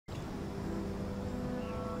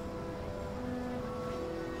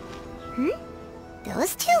Hmm?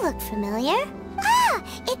 Those two look familiar. Ah!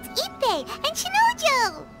 It's Ippei and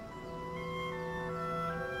Shinojo!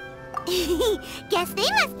 Guess they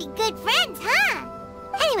must be good friends, huh?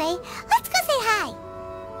 Anyway, let's go say hi.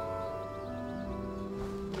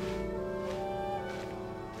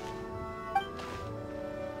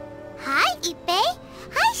 Hi, Ippei.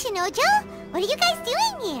 Hi, Shinojo. What are you guys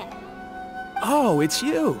doing here? Oh, it's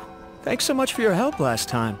you. Thanks so much for your help last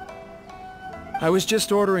time. I was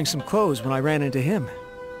just ordering some clothes when I ran into him.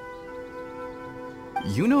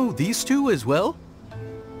 You know these two as well?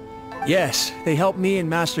 Yes, they helped me and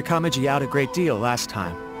Master Kamiji out a great deal last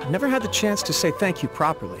time. I've never had the chance to say thank you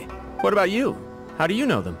properly. What about you? How do you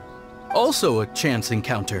know them? Also a chance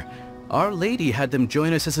encounter. Our lady had them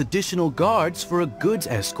join us as additional guards for a goods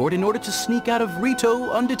escort in order to sneak out of Rito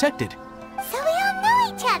undetected. So we all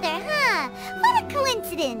know each other, huh? What a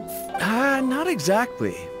coincidence. Not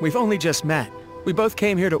exactly. We've only just met. We both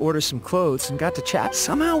came here to order some clothes and got to chat.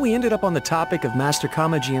 Somehow we ended up on the topic of Master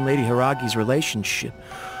Kamaji and Lady Hiragi's relationship.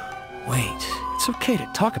 Wait, it's okay to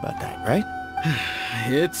talk about that, right?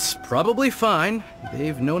 It's probably fine.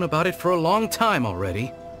 They've known about it for a long time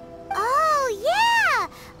already. Oh, yeah!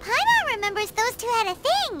 Paimon remembers those two had a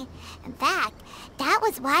thing. In fact, that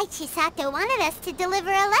was why Chisato wanted us to deliver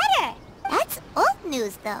a letter. That's old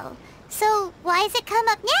news, though. So, why has it come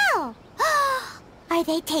up now? Are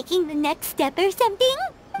they taking the next step or something?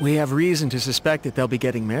 We have reason to suspect that they'll be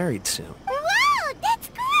getting married soon. Wow, that's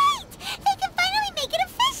great! They can finally make it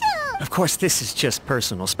official! Of course, this is just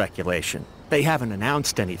personal speculation. They haven't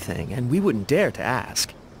announced anything, and we wouldn't dare to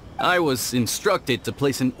ask. I was instructed to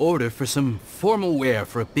place an order for some formal wear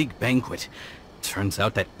for a big banquet. Turns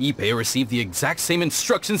out that Ippei received the exact same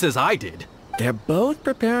instructions as I did. They're both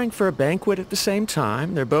preparing for a banquet at the same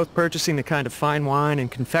time. They're both purchasing the kind of fine wine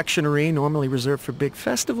and confectionery normally reserved for big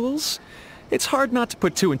festivals. It's hard not to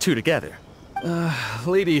put two and two together.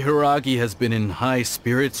 Lady Hiragi has been in high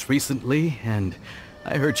spirits recently, and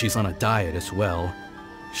I heard she's on a diet as well.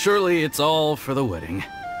 Surely it's all for the wedding.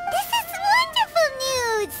 This is wonderful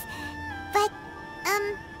news! But,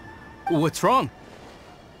 What's wrong?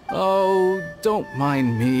 Oh, don't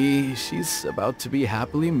mind me. She's about to be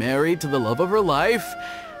happily married to the love of her life.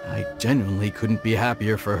 I genuinely couldn't be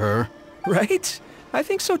happier for her. Right? I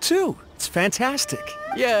think so too. It's fantastic.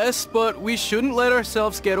 Yes, but we shouldn't let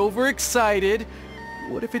ourselves get overexcited.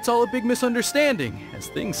 What if it's all a big misunderstanding? As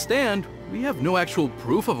things stand, we have no actual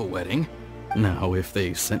proof of a wedding. Now, if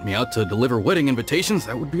they sent me out to deliver wedding invitations,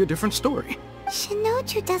 that would be a different story.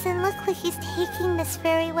 Shinoju doesn't look like he's taking this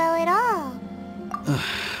very well at all.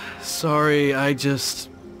 Sorry, I just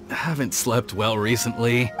haven't slept well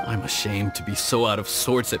recently. I'm ashamed to be so out of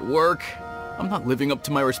sorts at work. I'm not living up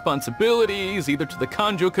to my responsibilities, either to the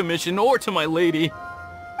Kanjo Commission or to my lady.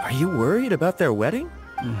 Are you worried about their wedding?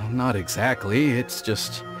 Not exactly. It's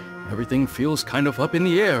just everything feels kind of up in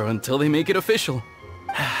the air until they make it official.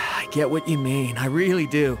 I get what you mean. I really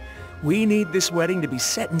do. We need this wedding to be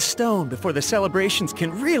set in stone before the celebrations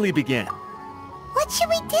can really begin. What should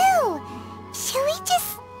we do? Should we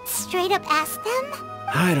just straight up ask them?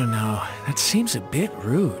 I don't know. That seems a bit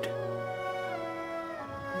rude.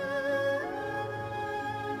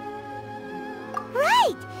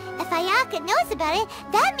 Right! If Ayaka knows about it,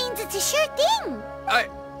 that means it's a sure thing!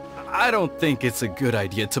 I don't think it's a good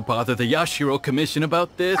idea to bother the Yashiro Commission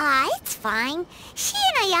about this. It's fine. She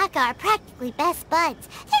and Ayaka are practically best buds.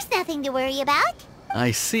 There's nothing to worry about.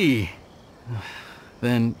 I see.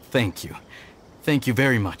 Then thank you. Thank you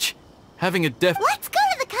very much. Having a Let's go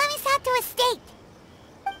to the Kamisato estate!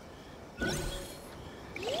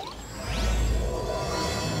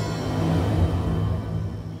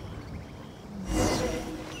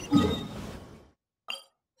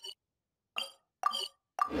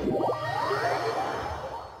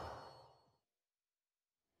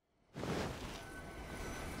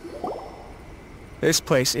 This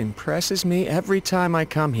place impresses me every time I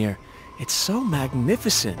come here. It's so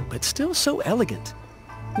magnificent, but still so elegant.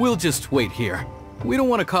 We'll just wait here. We don't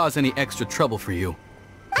want to cause any extra trouble for you.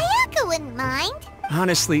 Ayaka wouldn't mind.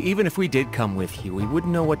 Honestly, even if we did come with you, we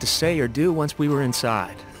wouldn't know what to say or do once we were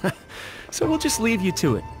inside. So we'll just leave you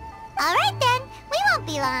to it. Alright then, we won't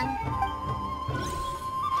be long.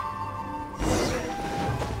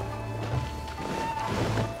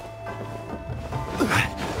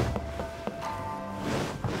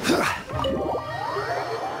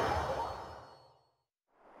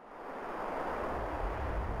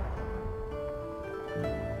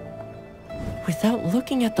 Without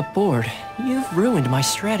looking at the board, you've ruined my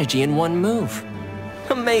strategy in one move.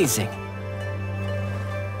 Amazing.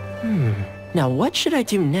 Now what should I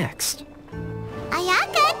do next?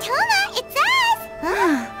 Ayaka, Tona, it's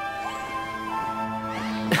us!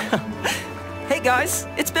 guys,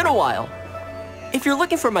 it's been a while. If you're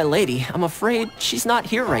looking for my lady, I'm afraid she's not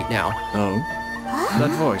here right now. Oh? That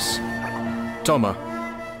voice. Toma,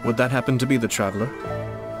 would that happen to be the traveler?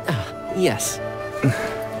 Yes.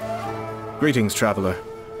 Greetings, traveler.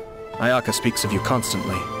 Ayaka speaks of you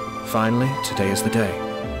constantly. Finally, today is the day.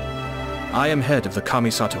 I am head of the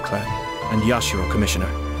Kamisato clan and Yashiro commissioner,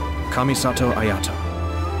 Kamisato Ayato.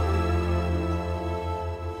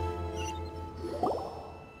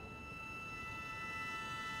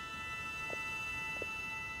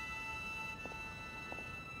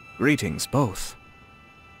 Greetings, both.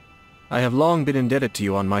 I have long been indebted to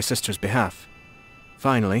you on my sister's behalf.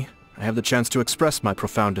 Finally, I have the chance to express my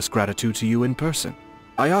profoundest gratitude to you in person.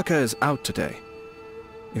 Ayaka is out today.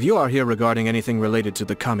 If you are here regarding anything related to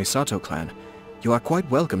the Kamisato clan, you are quite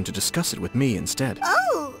welcome to discuss it with me instead.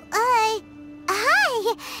 Oh, hi!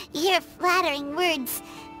 Your flattering words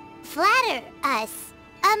flatter us.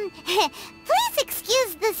 Please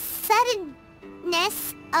excuse the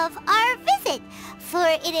suddenness of our visit, for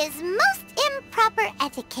it is most improper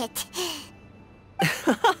etiquette.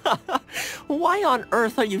 Why on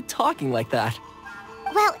earth are you talking like that?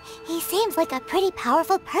 Well, he seems like a pretty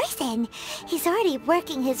powerful person. He's already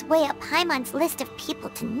working his way up Paimon's list of people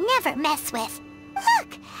to never mess with.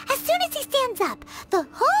 Look! As soon as he stands up, the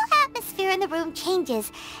whole atmosphere in the room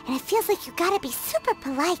changes, and it feels like you gotta be super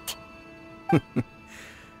polite.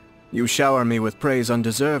 You shower me with praise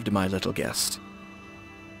undeserved, my little guest.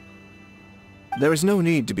 There is no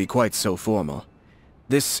need to be quite so formal.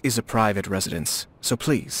 This is a private residence, so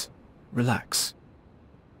please, relax.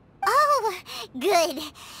 Oh, good.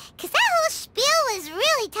 'Cause that whole spiel was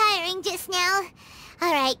really tiring just now.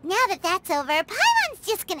 Alright, now that that's over, Paimon's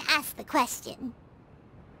just gonna ask the question.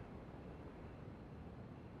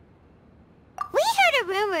 We heard a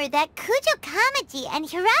rumor that Kujo Kamaji and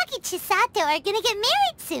Hiragi Chisato are gonna get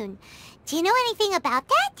married soon. Do you know anything about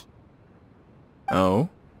that? Oh?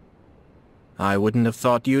 I wouldn't have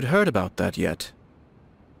thought you'd heard about that yet.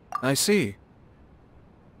 I see.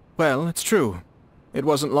 Well, it's true. It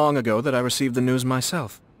wasn't long ago that I received the news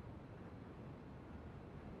myself.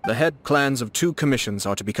 The head clans of 2 commissions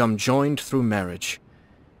are to become joined through marriage.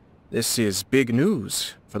 This is big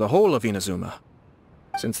news for the whole of Inazuma.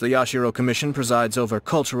 Since the Yashiro Commission presides over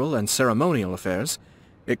cultural and ceremonial affairs,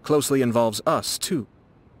 it closely involves us, too.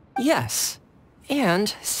 Yes.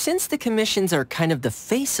 And since the commissions are kind of the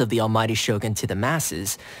face of the Almighty Shogun to the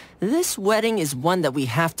masses, this wedding is one that we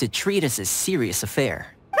have to treat as a serious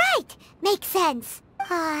affair. Right! Makes sense.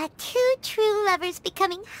 Ah, 2 true lovers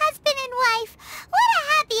becoming husband and wife. What a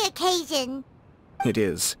happy occasion! It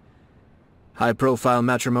is. High-profile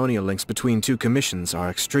matrimonial links between 2 commissions are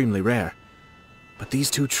extremely rare. But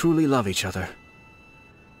these 2 truly love each other.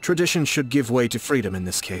 Tradition should give way to freedom in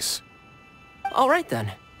this case. All right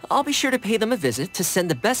then. I'll be sure to pay them a visit to send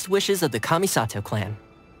the best wishes of the Kamisato clan.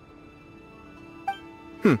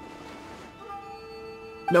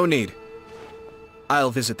 No need. I'll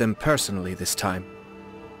visit them personally this time.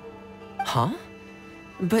 Huh?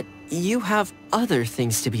 But you have other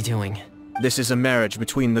things to be doing. This is a marriage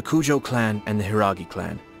between the Kujo clan and the Hiragi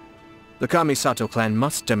clan. The Kamisato clan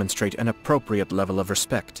must demonstrate an appropriate level of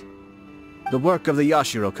respect. The work of the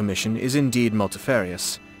Yashiro Commission is indeed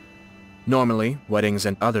multifarious. Normally, weddings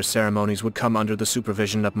and other ceremonies would come under the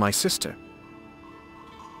supervision of my sister.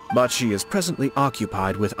 But she is presently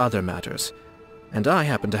occupied with other matters, and I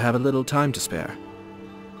happen to have a little time to spare.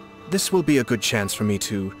 This will be a good chance for me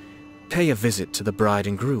to pay a visit to the bride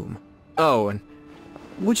and groom. Oh, and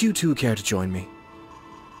would you 2 care to join me?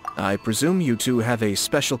 I presume you 2 have a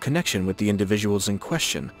special connection with the individuals in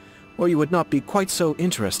question, or you would not be quite so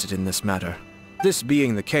interested in this matter. This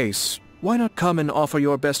being the case, why not come and offer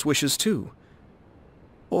your best wishes too?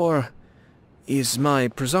 Or is my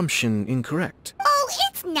presumption incorrect? Oh,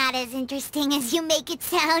 it's not as interesting as you make it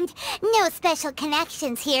sound. No special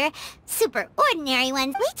connections here. Super ordinary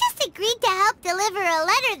ones. We just agreed to help deliver a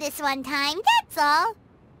letter this one time, that's all.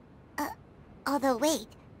 Although wait,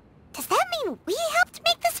 does that mean we helped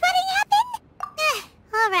make this wedding happen?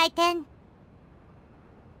 Alright then.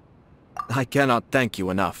 I cannot thank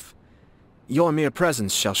you enough. Your mere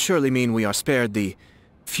presence shall surely mean we are spared the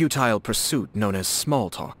futile pursuit known as small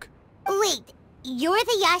talk. Wait, you're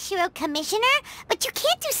the Yashiro Commissioner, but you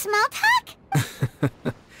can't do small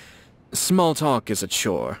talk? Small talk is a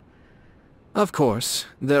chore. Of course,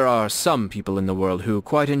 there are some people in the world who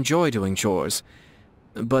quite enjoy doing chores,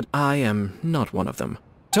 but I am not one of them.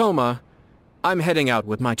 Toma, I'm heading out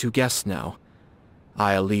with my 2 guests now.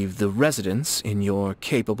 I'll leave the residence in your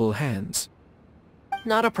capable hands.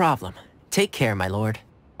 Not a problem. Take care, my lord.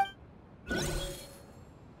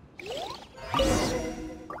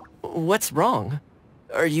 What's wrong?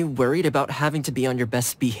 Are you worried about having to be on your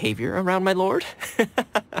best behavior around my lord?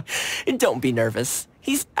 Don't be nervous.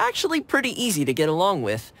 He's actually pretty easy to get along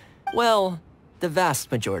with. Well, the vast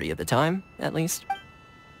majority of the time, at least.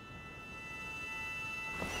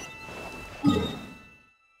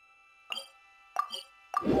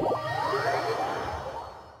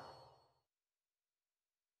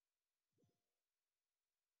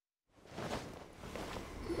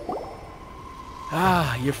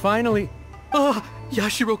 Ah, you're finally... Ah,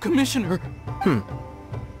 Yashiro Commissioner!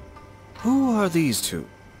 Who are these two?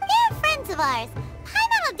 They're friends of ours.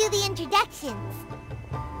 Paimon will do the introductions.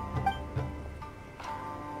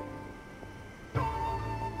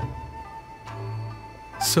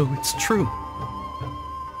 So it's true.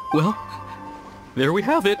 Well, there we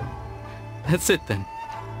have it. That's it then.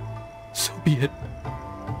 So be it.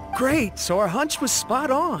 Great, so our hunch was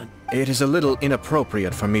spot on. It is a little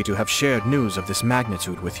inappropriate for me to have shared news of this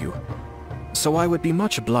magnitude with you. So I would be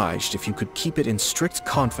much obliged if you could keep it in strict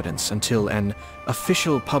confidence until an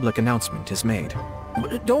official public announcement is made.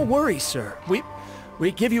 Don't worry, sir.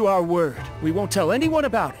 We give you our word. We won't tell anyone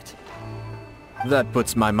about it. That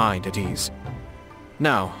puts my mind at ease.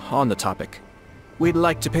 Now, on the topic. We'd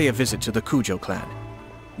like to pay a visit to the Kujo clan.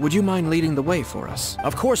 Would you mind leading the way for us?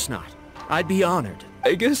 Of course not. I'd be honored.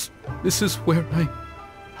 I guess this is where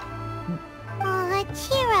Aw,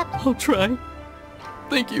 cheer up. I'll try.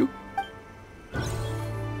 Thank you.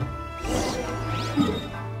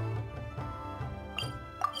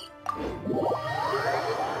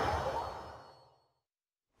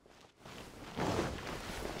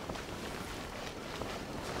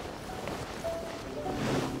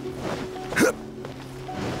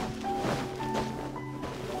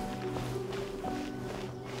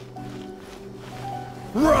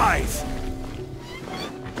 Rise!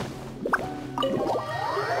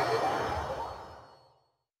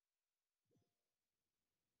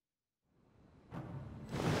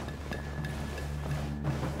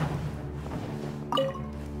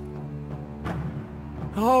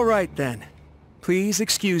 All right then. Please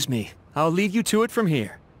excuse me. I'll lead you to it from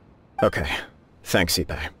here. Okay. Thanks,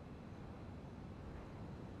 Ippei.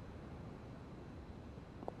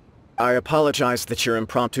 I apologize that your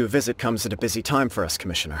impromptu visit comes at a busy time for us,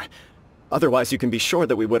 Commissioner. Otherwise, you can be sure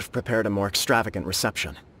that we would have prepared a more extravagant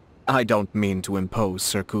reception. I don't mean to impose,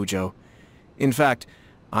 Sir Kujo. In fact,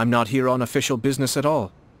 I'm not here on official business at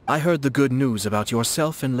all. I heard the good news about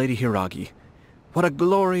yourself and Lady Hiragi. What a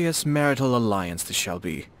glorious marital alliance this shall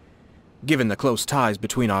be. Given the close ties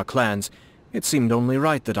between our clans, it seemed only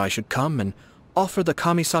right that I should come and offer the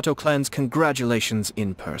Kamisato clan's congratulations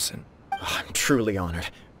in person. I'm truly honored.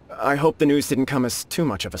 I hope the news didn't come as too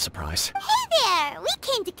much of a surprise. Hey there! We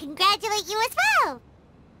came to congratulate you as well!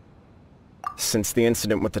 Since the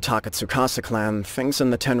incident with the Takatsukasa clan, things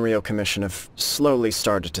in the Tenryou Commission have slowly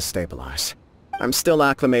started to stabilize. I'm still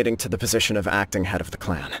acclimating to the position of acting head of the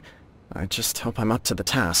clan. I just hope I'm up to the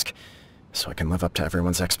task, so I can live up to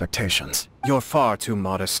everyone's expectations. You're far too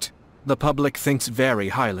modest. The public thinks very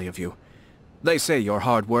highly of you. They say you're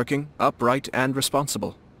hardworking, upright, and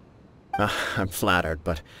responsible. I'm flattered,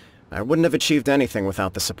 but I wouldn't have achieved anything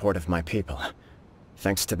without the support of my people.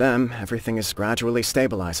 Thanks to them, everything is gradually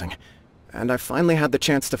stabilizing, and I've finally had the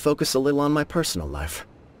chance to focus a little on my personal life.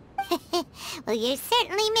 Well, you're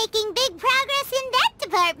certainly making big progress in that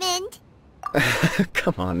department.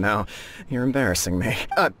 Come on now, you're embarrassing me.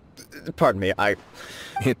 Pardon me,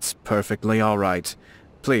 It's perfectly all right.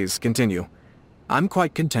 Please, continue. I'm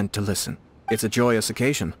quite content to listen. It's a joyous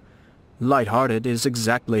occasion. Light-hearted is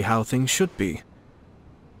exactly how things should be.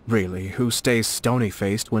 Really, who stays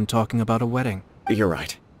stony-faced when talking about a wedding? You're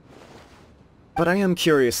right. But I am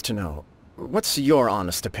curious to know, what's your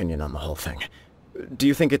honest opinion on the whole thing? Do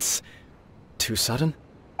you think it's too sudden?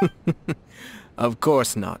 Of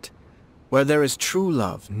course not. Where there is true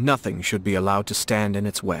love, nothing should be allowed to stand in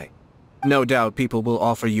its way. No doubt people will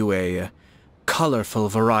offer you a colorful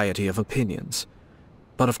variety of opinions.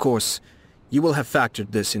 But of course, you will have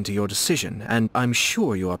factored this into your decision, and I'm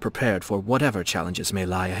sure you are prepared for whatever challenges may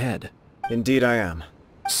lie ahead. Indeed I am.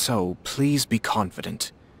 So, please be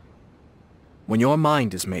confident. When your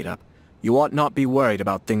mind is made up, you ought not be worried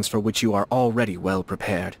about things for which you are already well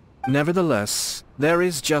prepared. Nevertheless, there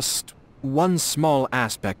is just one small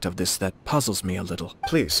aspect of this that puzzles me a little.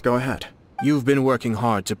 Please, go ahead. You've been working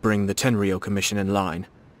hard to bring the Tenryou Commission in line.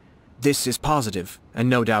 This is positive, and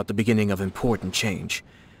no doubt the beginning of important change.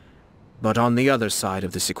 But on the other side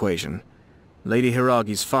of this equation, Lady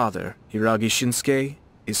Hiragi's father, Hiragi Shinsuke,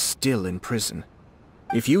 is still in prison.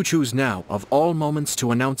 If you choose now, of all moments,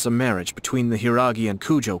 to announce a marriage between the Hiragi and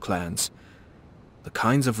Kujo clans, The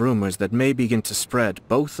kinds of rumors that may begin to spread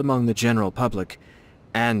both among the general public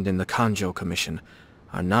and in the Kanjo Commission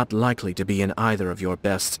are not likely to be in either of your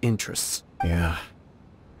best interests. Yeah.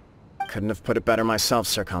 Couldn't have put it better myself,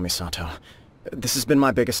 Sir Kamisato. This has been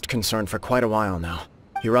my biggest concern for quite a while now.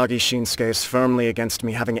 Hiragi Shinsuke is firmly against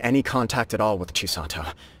me having any contact at all with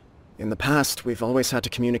Chisato. In the past, we've always had to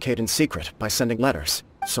communicate in secret by sending letters.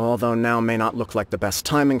 So although now may not look like the best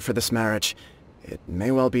timing for this marriage, it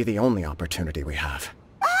may well be the only opportunity we have.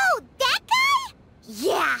 Oh, that guy?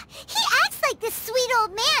 Yeah, he acts like this sweet old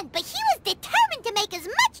man, but he was determined to make as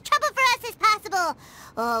much trouble for us as possible.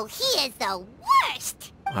 Oh, he is the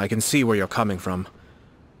worst! I can see where you're coming from,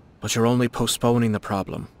 but you're only postponing the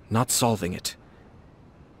problem, not solving it.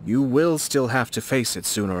 You will still have to face it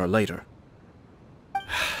sooner or later.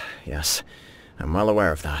 Yes, I'm well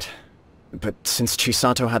aware of that. But since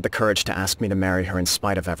Chisato had the courage to ask me to marry her in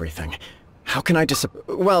spite of everything, how can I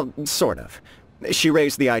well, sort of. She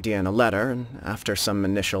raised the idea in a letter, and after some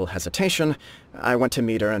initial hesitation, I went to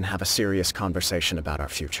meet her and have a serious conversation about our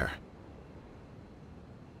future.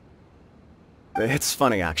 It's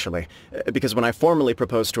funny, actually, because when I formally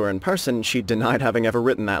proposed to her in person, she denied having ever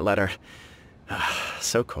written that letter.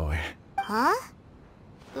 So coy. Huh?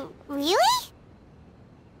 Really?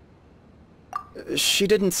 She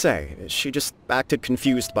didn't say. She just acted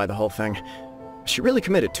confused by the whole thing. She really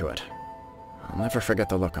committed to it. I'll never forget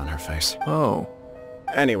the look on her face. Oh.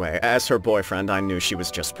 Anyway, as her boyfriend, I knew she was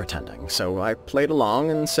just pretending, so I played along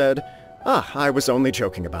and said, I was only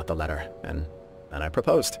joking about the letter, and then I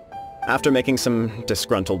proposed. After making some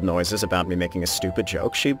disgruntled noises about me making a stupid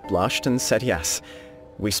joke, she blushed and said yes.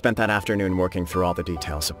 We spent that afternoon working through all the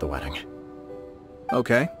details of the wedding.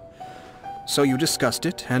 Okay. So you discussed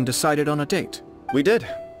it and decided on a date? We did.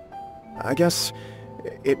 I guess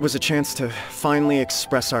it was a chance to finally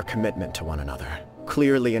express our commitment to one another,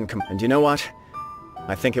 clearly and you know what?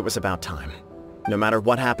 I think it was about time. No matter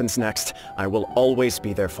what happens next, I will always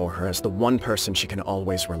be there for her as the one person she can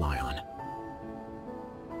always rely on.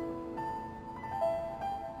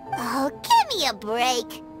 Oh, give me a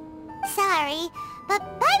break. Sorry, but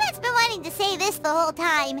Paimon's been wanting to say this the whole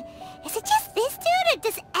time. Is it just this dude, or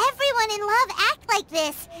does everyone in love act like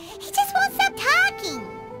this? He just won't stop talking.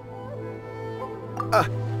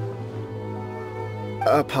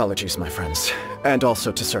 Apologies, my friends. And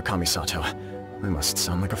also to Sir Kamisato. I must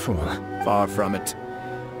sound like a fool. Far from it.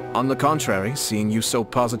 On the contrary, seeing you so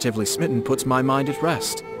positively smitten puts my mind at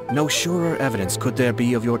rest. No surer evidence could there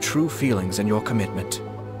be of your true feelings and your commitment.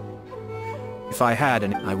 If I had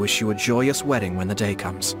any, I wish you a joyous wedding when the day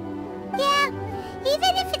comes. Yeah,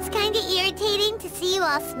 even if it's kinda irritating to see you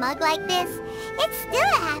all smug like this, it's still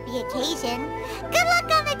a happy occasion. Good luck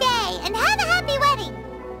on the day, and have a happy wedding!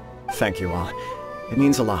 Thank you all. It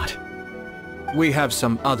means a lot. We have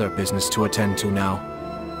some other business to attend to now.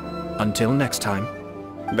 Until next time.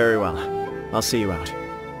 Very well. I'll see you out.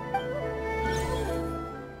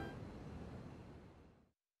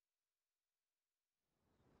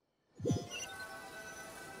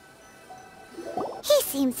 He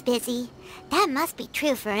seems busy. That must be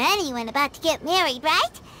true for anyone about to get married,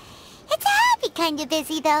 right? It's a happy kind of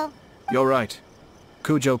busy, though. You're right.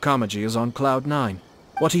 Kujo Kamaji is on Cloud 9.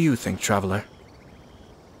 What do you think, Traveler?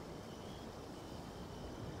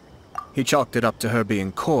 He chalked it up to her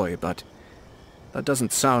being coy, but that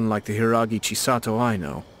doesn't sound like the Hiragi Chisato I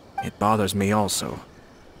know. It bothers me also.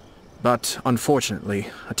 But, unfortunately,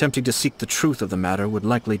 attempting to seek the truth of the matter would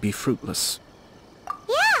likely be fruitless.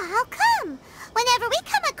 Yeah, how come? Whenever we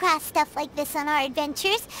come across stuff like this on our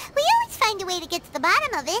adventures, we always find a way to get to the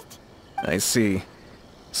bottom of it. I see.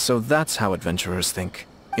 So that's how adventurers think.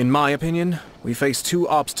 In my opinion, we face two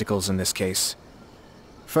obstacles in this case.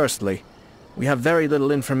 Firstly, we have very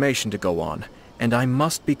little information to go on, and I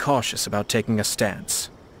must be cautious about taking a stance.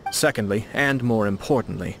 Secondly, and more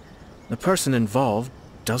importantly, the person involved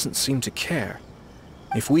doesn't seem to care.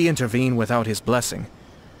 If we intervene without his blessing,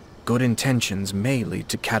 good intentions may lead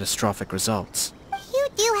to catastrophic results. You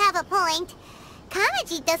do have a point.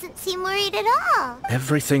 Kamaji doesn't seem worried at all.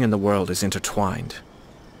 Everything in the world is intertwined.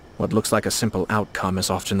 What looks like a simple outcome is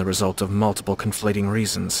often the result of multiple conflating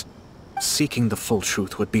reasons. Seeking the full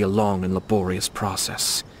truth would be a long and laborious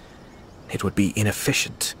process. It would be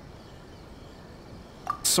inefficient.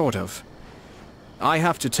 Sort of. I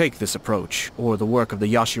have to take this approach, or the work of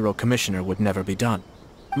the Yashiro Commissioner would never be done.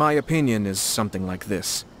 My opinion is something like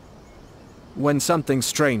this. When something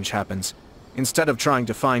strange happens, instead of trying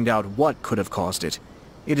to find out what could have caused it,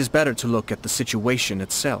 it is better to look at the situation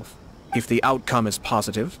itself. If the outcome is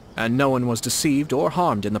positive, and no one was deceived or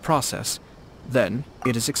harmed in the process, then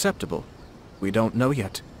it is acceptable. We don't know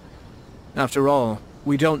yet. After all,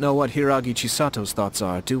 We don't know what Hiragi Chisato's thoughts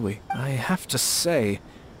are, do we? I have to say,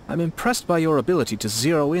 I'm impressed by your ability to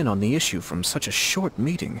zero in on the issue from such a short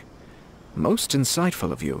meeting. Most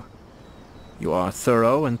insightful of you. You are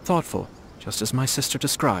thorough and thoughtful, just as my sister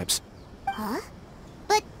describes. Huh?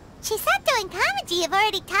 But Chisato and Kamaji have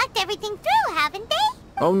already talked everything through, haven't they?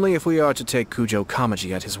 Only if we are to take Kujo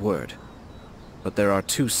Kamaji at his word. But there are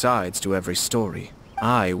two sides to every story.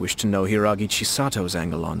 I wish to know Hiragi Chisato's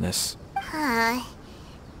angle on this. Huh.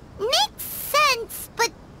 Makes sense,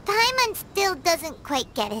 but Paimon still doesn't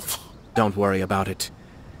quite get it. Don't worry about it.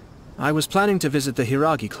 I was planning to visit the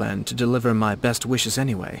Hiragi clan to deliver my best wishes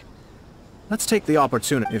anyway. Let's take the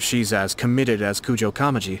opportunity. If she's as committed as Kujo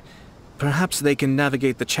Kamaji, perhaps they can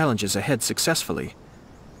navigate the challenges ahead successfully.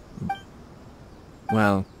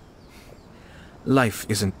 Well, life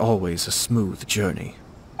isn't always a smooth journey.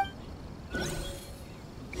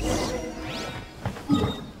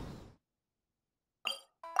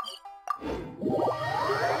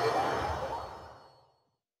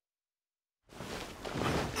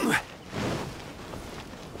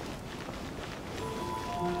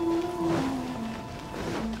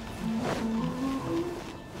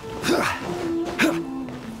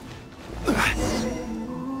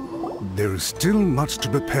 There is still much to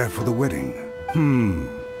prepare for the wedding.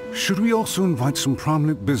 Should we also invite some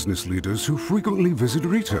prominent business leaders who frequently visit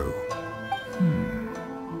Rito?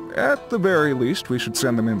 At the very least, we should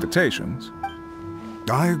send them invitations.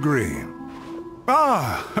 I agree.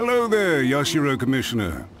 Ah, hello there, Yashiro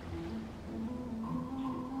Commissioner.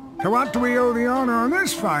 To what do we owe the honor on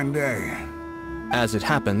this fine day? As it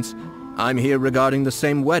happens, I'm here regarding the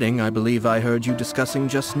same wedding I believe I heard you discussing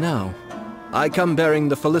just now. I come bearing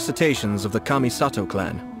the felicitations of the Kamisato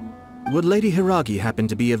clan. Would Lady Hiragi happen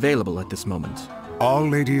to be available at this moment? Our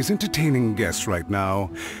lady is entertaining guests right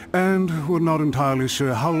now, and we're not entirely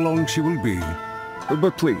sure how long she will be.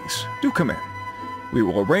 But please, do come in. We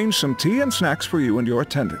will arrange some tea and snacks for you and your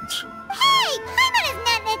attendants. Hey! Paimon is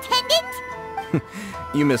not an attendant!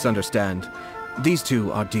 You misunderstand. These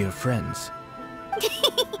two are dear friends.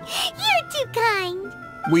 You're too kind.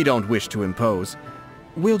 We don't wish to impose.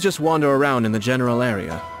 We'll just wander around in the general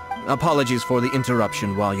area. Apologies for the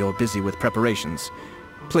interruption while you're busy with preparations.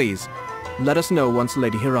 Please, let us know once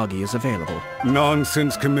Lady Hiragi is available.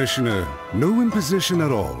 Nonsense, Commissioner. No imposition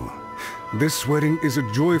at all. This wedding is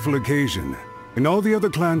a joyful occasion, and all the other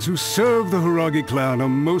clans who serve the Hiragi clan are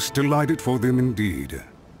most delighted for them indeed.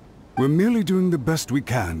 We're merely doing the best we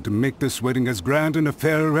can to make this wedding as grand an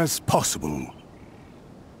affair as possible.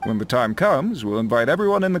 When the time comes, we'll invite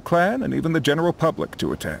everyone in the clan and even the general public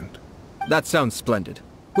to attend. That sounds splendid.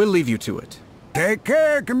 We'll leave you to it. Take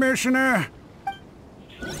care, Commissioner!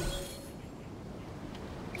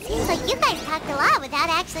 Seems like you guys talked a lot without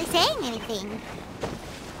actually saying anything.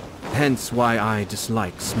 Hence why I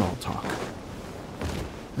dislike small talk.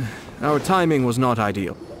 Our timing was not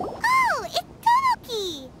ideal. Oh, it's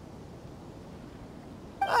Tomoki!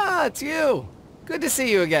 Ah, it's you! Good to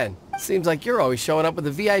see you again. Seems like you're always showing up with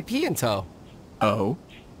a VIP in tow. Oh?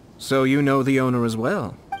 So you know the owner as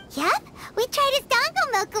well? Yup, we tried his dango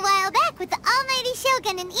milk a while back with the almighty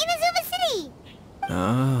Shogun in Inazuma City.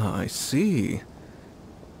 Ah, I see.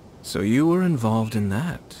 So you were involved in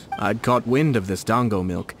that. I'd caught wind of this dango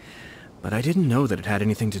milk, but I didn't know that it had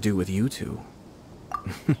anything to do with you two.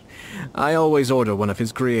 I always order one of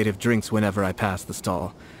his creative drinks whenever I pass the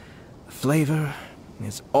stall. The flavor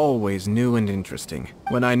is always new and interesting.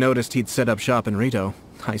 When I noticed he'd set up shop in Rito,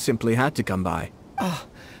 I simply had to come by.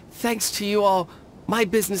 Thanks to you all, my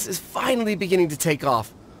business is finally beginning to take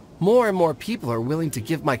off. More and more people are willing to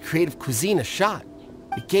give my creative cuisine a shot.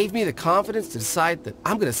 It gave me the confidence to decide that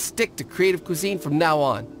I'm going to stick to creative cuisine from now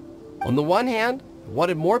on. On the one hand, I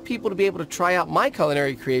wanted more people to be able to try out my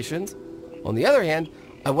culinary creations. On the other hand,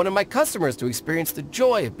 I wanted my customers to experience the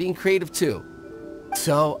joy of being creative too.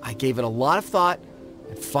 So I gave it a lot of thought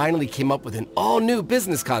and finally came up with an all-new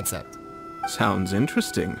business concept. Sounds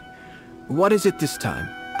interesting. What is it this time?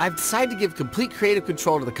 I've decided to give complete creative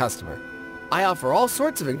control to the customer. I offer all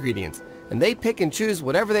sorts of ingredients, and they pick and choose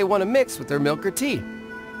whatever they want to mix with their milk or tea.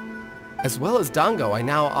 As well as dango, I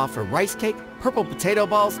now offer rice cake, purple potato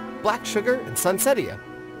balls, black sugar, and sunsettia.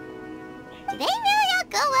 Do they really all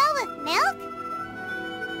go well with milk?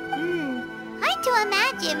 Hard to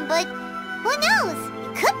imagine, but who knows?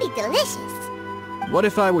 It could be delicious. What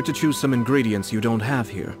if I were to choose some ingredients you don't have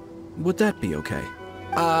here? Would that be okay?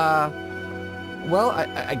 Well,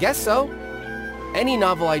 I guess so. Any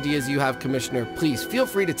novel ideas you have, Commissioner, please feel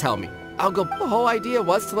free to tell me. The whole idea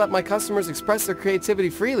was to let my customers express their creativity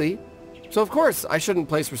freely. So of course, I shouldn't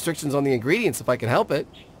place restrictions on the ingredients if I can help it.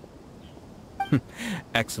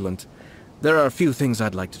 Excellent. There are a few things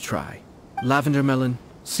I'd like to try. Lavender melon,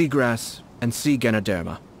 seagrass, and sea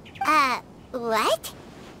ganoderma. What?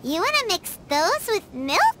 You wanna mix those with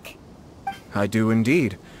milk? I do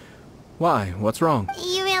indeed. Why? What's wrong?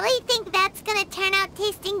 You really think that's gonna turn out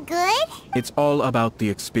tasting good? It's all about the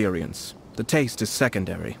experience. The taste is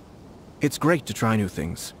secondary. It's great to try new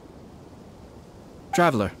things.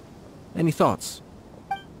 Traveler, any thoughts?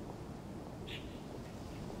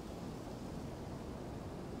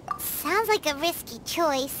 Sounds like a risky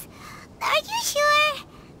choice. Are you sure?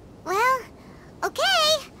 Well,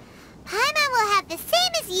 okay. Paimon will have the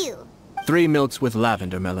same as you. 3 milks with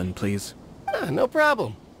lavender melon, please. No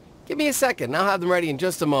problem. Give me a second, I'll have them ready in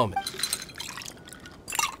just a moment.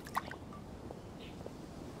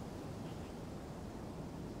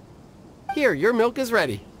 Here, your milk is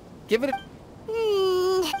ready. Give it a...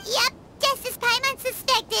 Yep, just as Paimon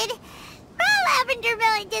suspected. Raw lavender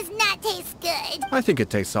melon does not taste good. I think it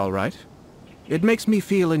tastes all right. It makes me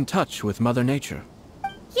feel in touch with Mother Nature.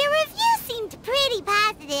 Your review seemed pretty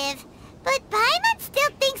positive, but Paimon still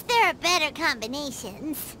thinks there are better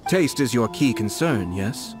combinations. Taste is your key concern,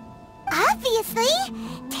 yes? Obviously!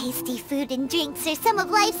 Tasty food and drinks are some of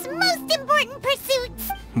life's most important pursuits.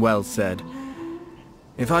 Well said.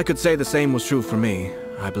 If I could say the same was true for me,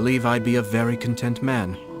 I believe I'd be a very content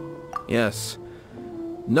man. Yes.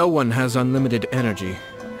 No one has unlimited energy,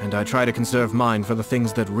 and I try to conserve mine for the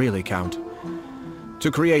things that really count.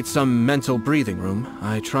 To create some mental breathing room,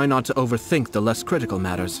 I try not to overthink the less critical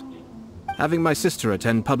matters. Having my sister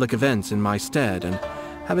attend public events in my stead, and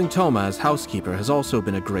having Toma as housekeeper has also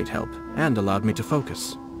been a great help, and allowed me to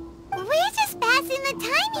focus. We're just passing the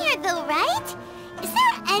time here though, right? Is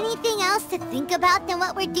there anything else to think about than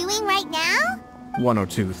what we're doing right now? 1 or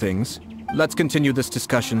 2 things. Let's continue this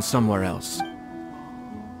discussion somewhere else.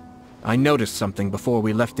 I noticed something before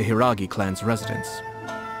we left the Hiragi clan's residence.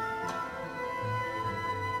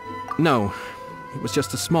 No, it was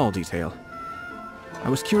just a small detail. I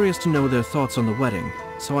was curious to know their thoughts on the wedding,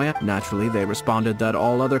 so naturally they responded that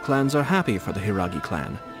all other clans are happy for the Hiragi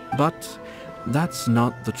clan. But that's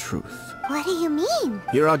not the truth. What do you mean?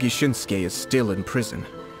 Hiragi Shinsuke is still in prison,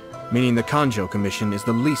 meaning the Kanjo Commission is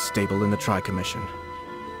the least stable in the Tri-Commission.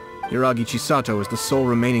 Hiragi Chisato is the sole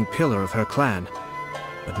remaining pillar of her clan,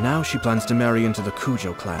 but now she plans to marry into the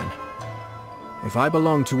Kujo clan. If I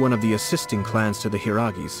belonged to one of the assisting clans to the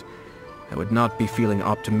Hiragis, I would not be feeling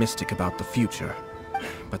optimistic about the future.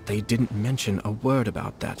 But they didn't mention a word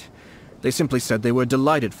about that. They simply said they were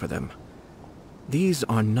delighted for them. These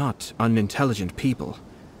are not unintelligent people.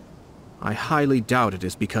 I highly doubt it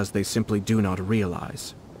is because they simply do not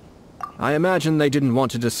realize. I imagine they didn't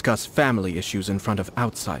want to discuss family issues in front of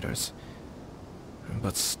outsiders.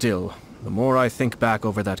 But still, the more I think back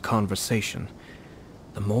over that conversation,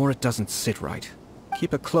 the more it doesn't sit right.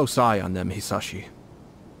 Keep a close eye on them, Hisashi.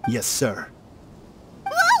 Yes, sir.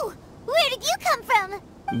 Whoa! Where did you come from?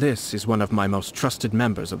 This is one of my most trusted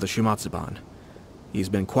members of the Shumatsuban. He's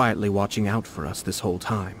been quietly watching out for us this whole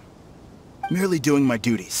time. Merely doing my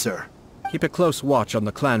duty, sir. Keep a close watch on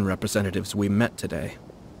the clan representatives we met today.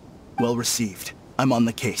 Well received. I'm on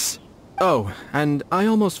the case. Oh, and I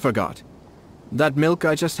almost forgot. That milk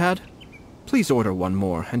I just had? Please order 1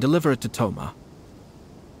 more and deliver it to Toma.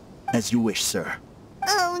 As you wish, sir.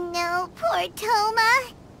 Oh no, poor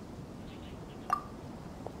Toma.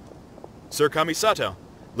 Sir Kamisato,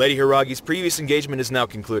 Lady Hiragi's previous engagement is now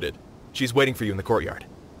concluded. She's waiting for you in the courtyard.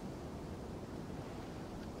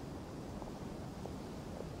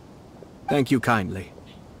 Thank you kindly.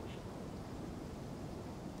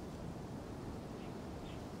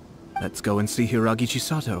 Let's go and see Hiragi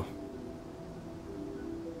Chisato.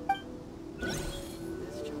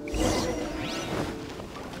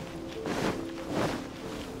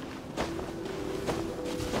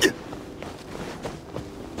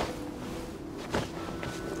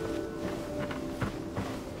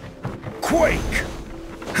 Quake!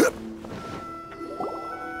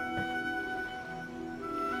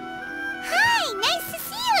 Hi, nice to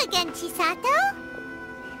see you again, Chisato.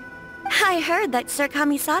 I heard that Sir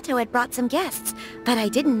Kamisato had brought some guests, but I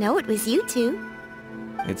didn't know it was you two.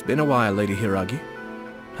 It's been a while, Lady Hiragi.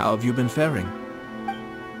 How have you been faring?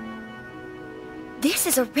 This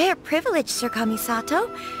is a rare privilege, Sir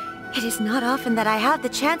Kamisato. It is not often that I have the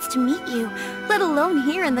chance to meet you, let alone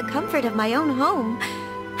here in the comfort of my own home.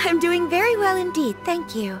 I'm doing very well indeed,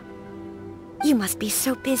 thank you. You must be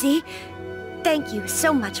so busy. Thank you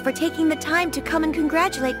so much for taking the time to come and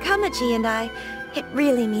congratulate Kamaji and I. It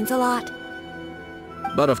really means a lot.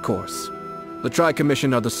 But of course. The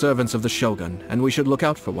Tri-Commission are the servants of the Shogun, and we should look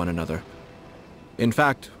out for one another. In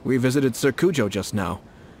fact, we visited Sir Kujo just now.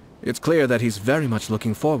 It's clear that he's very much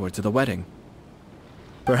looking forward to the wedding.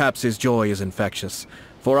 Perhaps his joy is infectious,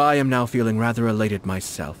 for I am now feeling rather elated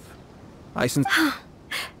myself.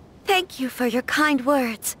 Thank you for your kind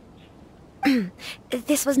words.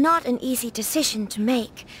 This was not an easy decision to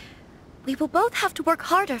make. We will both have to work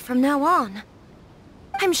harder from now on.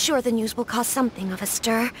 I'm sure the news will cause something of a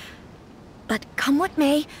stir. But come what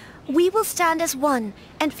may, we will stand as one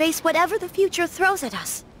and face whatever the future throws at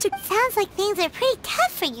us. Sounds like things are pretty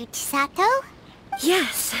tough for you, Chisato.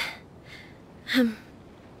 Yes.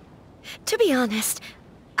 To be honest,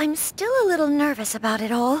 I'm still a little nervous about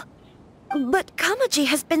it all. But Kamaji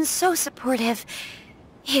has been so supportive.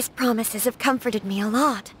 His promises have comforted me a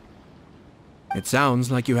lot. It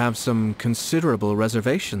sounds like you have some considerable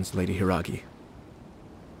reservations, Lady Hiragi.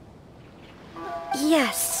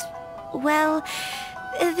 Yes. Well,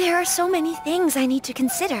 there are so many things I need to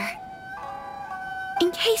consider.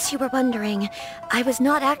 In case you were wondering, I was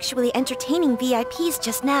not actually entertaining VIPs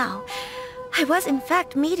just now. I was in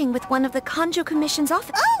fact meeting with one of the Kanjo Commission's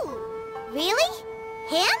officers. Oh! Really?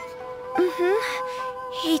 Him?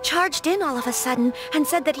 Mm-hmm. He charged in all of a sudden and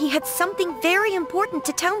said that he had something very important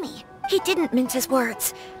to tell me. He didn't mince his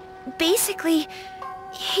words. Basically,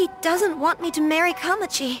 he doesn't want me to marry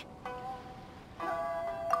Kamaji.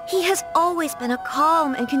 He has always been a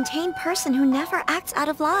calm and contained person who never acts out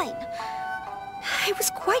of line. I was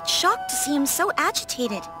quite shocked to see him so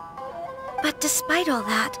agitated. But despite all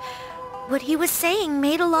that, what he was saying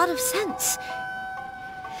made a lot of sense.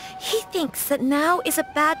 He thinks that now is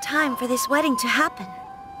a bad time for this wedding to happen.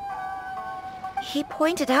 He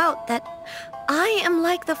pointed out that I am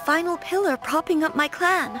like the final pillar propping up my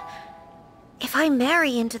clan. If I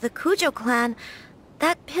marry into the Kujo clan,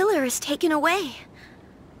 that pillar is taken away.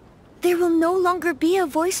 There will no longer be a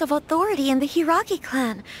voice of authority in the Hiragi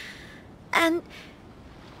clan. And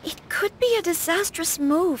it could be a disastrous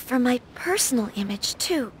move for my personal image,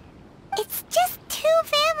 too. It's just two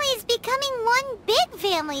families becoming one big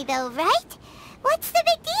family, though, right? What's the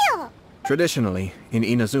big deal? Traditionally, in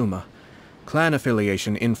Inazuma, clan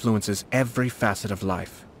affiliation influences every facet of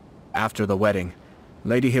life. After the wedding,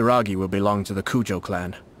 Lady Hiragi will belong to the Kujo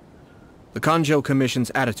clan. The Kanjo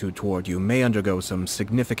Commission's attitude toward you may undergo some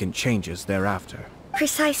significant changes thereafter.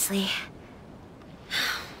 Precisely.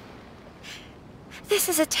 This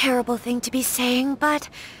is a terrible thing to be saying, but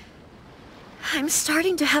I'm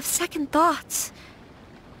starting to have second thoughts.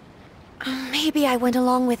 Maybe I went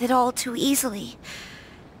along with it all too easily.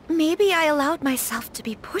 Maybe I allowed myself to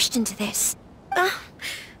be pushed into this.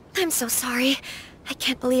 I'm so sorry. I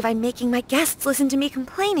can't believe I'm making my guests listen to me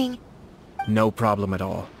complaining. No problem at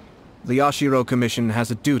all. The Ashiro Commission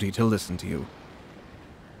has a duty to listen to you.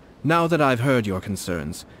 Now that I've heard your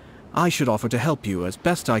concerns, I should offer to help you as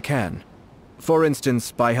best I can. For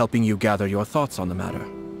instance, by helping you gather your thoughts on the matter.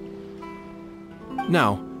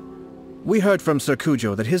 Now, we heard from Sir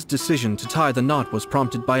Kujo that his decision to tie the knot was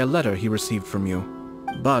prompted by a letter he received from you.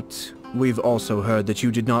 But we've also heard that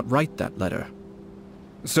you did not write that letter.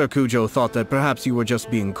 Sir Kujo thought that perhaps you were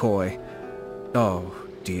just being coy. Oh,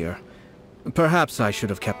 dear. Perhaps I should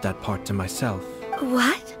have kept that part to myself.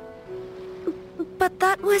 What? But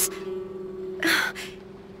that was...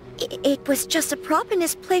 It was just a prop in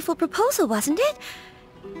his playful proposal, wasn't it?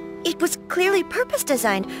 It was clearly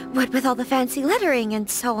purpose-designed, what with all the fancy lettering and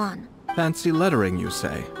so on. Fancy lettering, you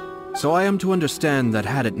say? So I am to understand that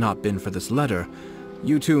had it not been for this letter,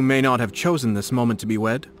 you two may not have chosen this moment to be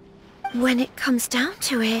wed? When it comes down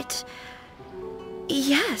to it...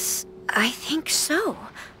 yes, I think so.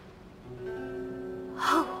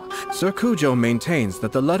 Oh. Sir Kujo maintains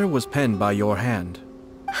that the letter was penned by your hand.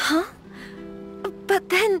 Huh? But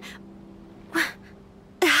then...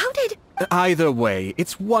 how did... Either way,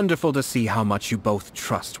 it's wonderful to see how much you both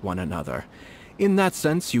trust one another. In that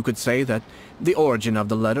sense, you could say that the origin of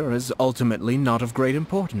the letter is ultimately not of great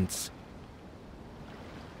importance.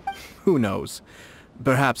 Who knows?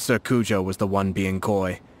 Perhaps Sir Kujo was the one being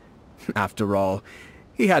coy. After all,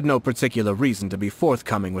 he had no particular reason to be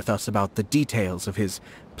forthcoming with us about the details of his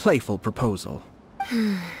playful proposal.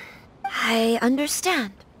 I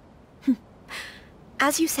understand.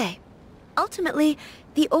 As you say, ultimately,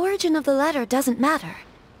 the origin of the letter doesn't matter.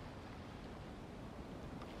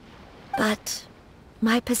 But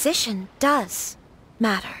my position does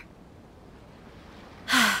matter.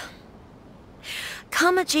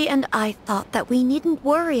 Kamaji and I thought that we needn't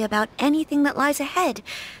worry about anything that lies ahead,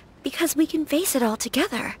 because we can face it all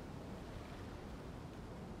together.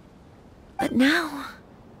 But now,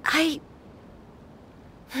 I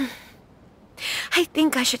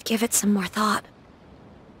think I should give it some more thought.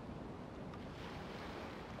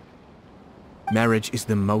 Marriage is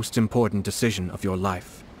the most important decision of your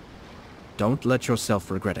life. Don't let yourself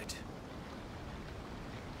regret it.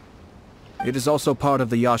 It is also part of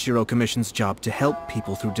the Yashiro Commission's job to help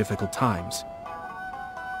people through difficult times.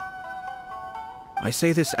 I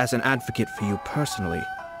say this as an advocate for you personally,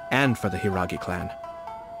 and for the Hiragi clan.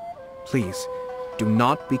 Please, do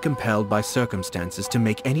not be compelled by circumstances to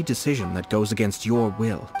make any decision that goes against your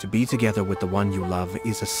will. To be together with the one you love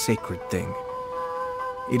is a sacred thing.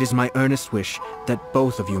 It is my earnest wish that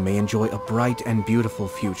both of you may enjoy a bright and beautiful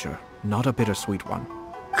future, not a bittersweet one.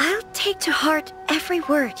 I'll take to heart every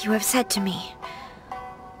word you have said to me.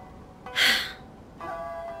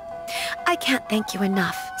 I can't thank you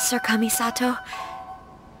enough, Sir Kamisato.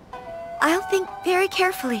 I'll think very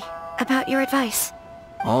carefully about your advice.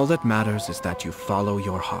 All that matters is that you follow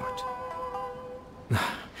your heart.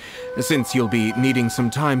 Since you'll be needing some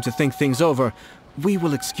time to think things over, we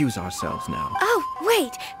will excuse ourselves now. Oh,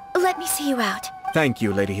 wait! Let me see you out. Thank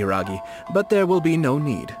you, Lady Hiragi, but there will be no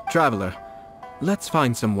need. Traveler, let's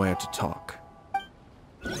find somewhere to talk.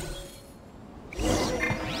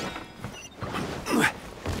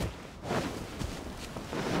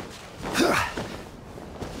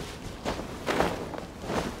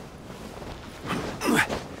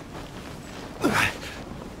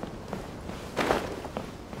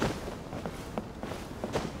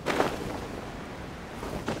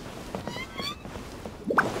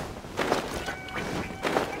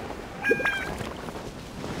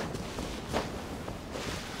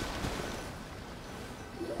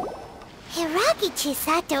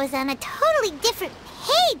 Chisato is on a totally different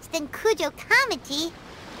page than Kujo Kamaji.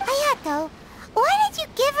 Ayato, why did you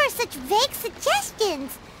give her such vague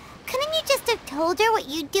suggestions? Couldn't you just have told her what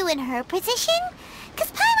you'd do in her position?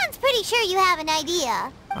 'Cause Paimon's pretty sure you have an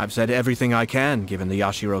idea. I've said everything I can, given the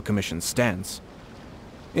Yashiro Commission's stance.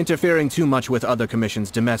 Interfering too much with other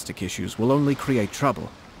commission's domestic issues will only create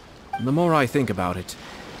trouble. And the more I think about it,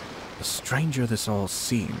 the stranger this all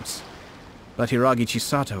seems. But Hiragi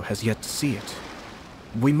Chisato has yet to see it.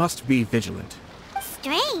 We must be vigilant.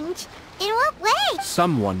 Strange? In what way?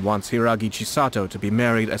 Someone wants Hiragi Chisato to be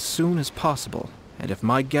married as soon as possible, and if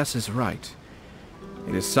my guess is right,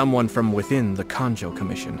 it is someone from within the Kanjo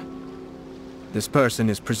Commission. This person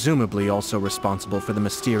is presumably also responsible for the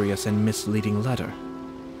mysterious and misleading letter.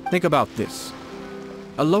 Think about this.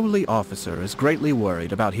 A lowly officer is greatly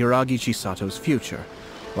worried about Hiragi Chisato's future,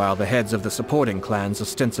 while the heads of the supporting clans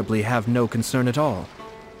ostensibly have no concern at all.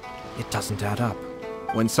 It doesn't add up.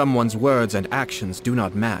 When someone's words and actions do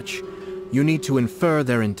not match, you need to infer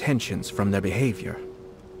their intentions from their behavior.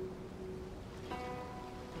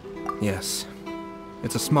 Yes,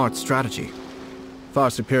 it's a smart strategy. Far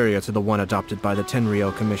superior to the one adopted by the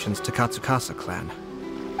Tenryou Commission's Takatsukasa clan.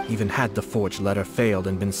 Even had the forged letter failed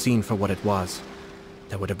and been seen for what it was,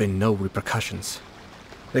 there would have been no repercussions.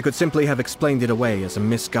 They could simply have explained it away as a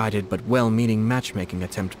misguided but well-meaning matchmaking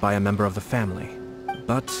attempt by a member of the family.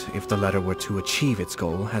 But if the letter were to achieve its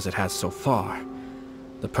goal, as it has so far,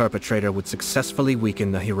 the perpetrator would successfully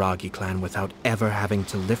weaken the Hiragi clan without ever having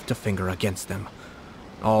to lift a finger against them,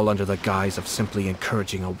 all under the guise of simply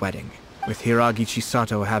encouraging a wedding. With Hiragi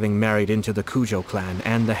Chisato having married into the Kujo clan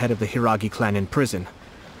and the head of the Hiragi clan in prison,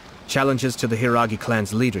 challenges to the Hiragi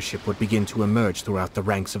clan's leadership would begin to emerge throughout the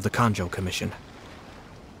ranks of the Kanjo Commission.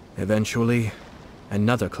 Eventually,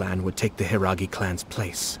 another clan would take the Hiragi clan's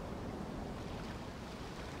place.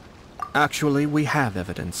 Actually, we have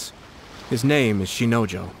evidence. His name is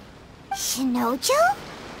Shinojo. Shinojo?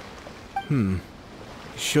 He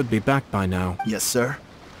should be back by now. Yes, sir.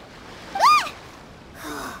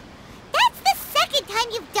 That's the second time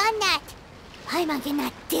you've done that! I'm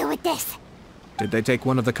gonna deal with this. Did they take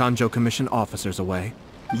one of the Kanjo Commission officers away?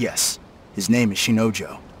 Yes. His name is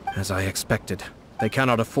Shinojo. As I expected. They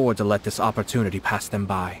cannot afford to let this opportunity pass them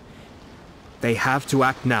by. They have to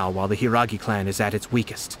act now while the Hiragi clan is at its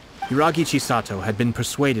weakest. Hiragi Chisato had been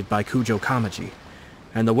persuaded by Kujo Kamaji,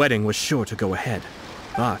 and the wedding was sure to go ahead.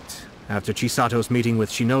 But after Chisato's meeting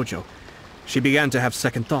with Shinojo, she began to have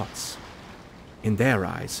second thoughts. In their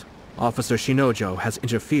eyes, Officer Shinojo has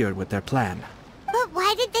interfered with their plan. But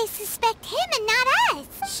why did they suspect him and not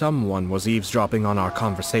us? Someone was eavesdropping on our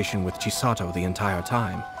conversation with Chisato the entire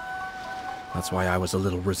time. That's why I was a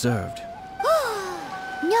little reserved.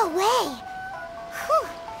 No way! Whew.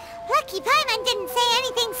 Lucky Paimon didn't say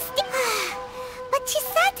anything But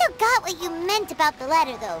Chisato got what you meant about the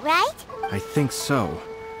letter though, right? I think so.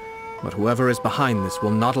 But whoever is behind this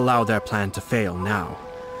will not allow their plan to fail now.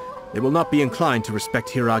 They will not be inclined to respect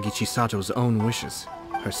Hiragi Chisato's own wishes.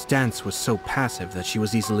 Her stance was so passive that she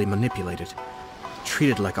was easily manipulated.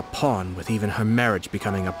 Treated like a pawn, with even her marriage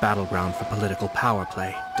becoming a battleground for political power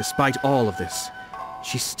play. Despite all of this,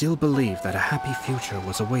 she still believed that a happy future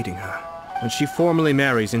was awaiting her. When she formally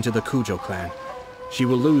marries into the Kujo clan, she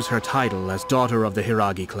will lose her title as daughter of the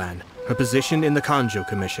Hiragi clan, her position in the Kanjo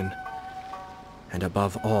Commission, and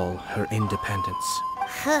above all, her independence.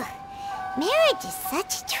 Huh. Marriage is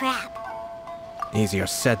such a trap. Easier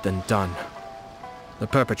said than done. The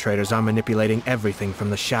perpetrators are manipulating everything from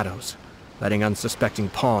the shadows, letting unsuspecting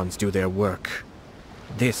pawns do their work.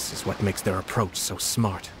 This is what makes their approach so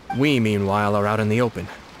smart. We, meanwhile, are out in the open.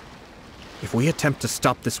 If we attempt to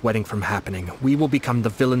stop this wedding from happening, we will become the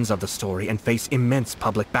villains of the story and face immense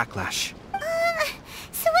public backlash.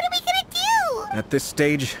 So what are we gonna do? At this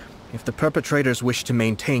stage, if the perpetrators wish to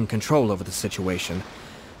maintain control over the situation,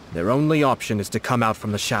 their only option is to come out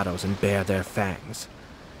from the shadows and bare their fangs.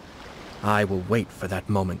 I will wait for that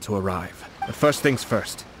moment to arrive. But first things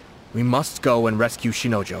first, we must go and rescue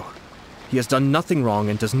Shinojo. He has done nothing wrong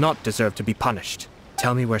and does not deserve to be punished.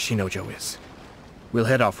 Tell me where Shinojo is. We'll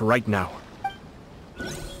head off right now.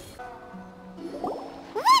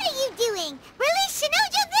 What are you doing? Release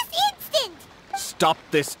Shinojo this instant! Stop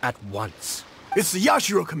this at once. It's the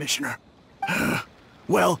Yashiro Commissioner.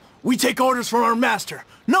 Well, we take orders from our master.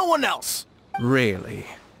 No one else. Really?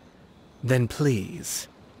 Then please,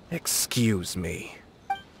 excuse me.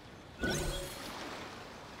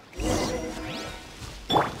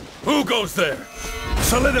 Who goes there?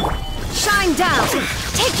 Solidify. Shine down!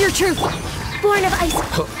 Take your truth! Born of ice...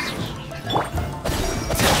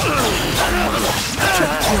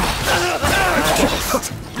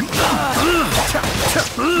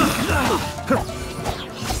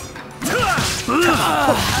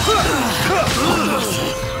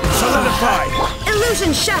 Solidify.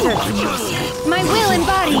 Illusion shattered! My will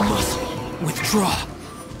embodied! Withdraw.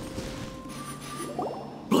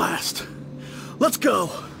 Blast. Let's go.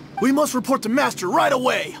 We must report to Master right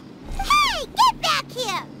away. Hey, get back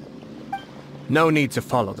here! No need to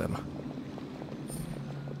follow them.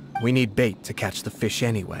 We need bait to catch the fish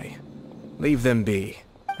anyway. Leave them be.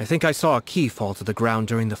 I think I saw a key fall to the ground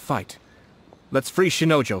during the fight. Let's free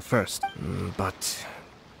Shinojo first. But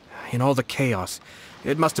in all the chaos,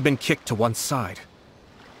 it must have been kicked to one side.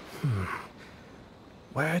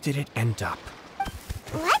 Where did it end up?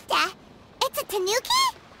 What the? It's a tanuki?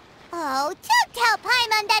 Oh, don't tell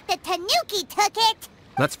Paimon that the tanuki took it!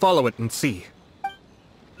 Let's follow it and see.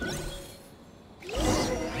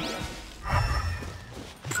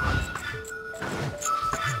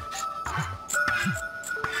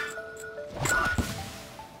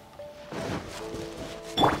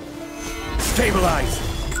 Stabilize.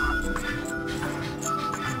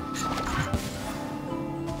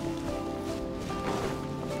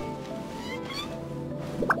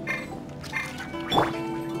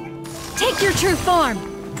 Take your true form!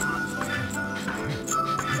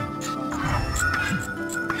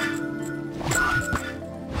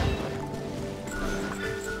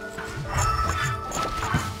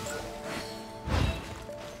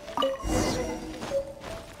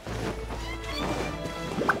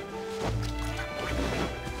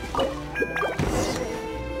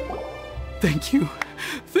 Thank you.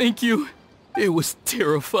 Thank you. It was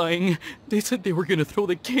terrifying. They said they were gonna throw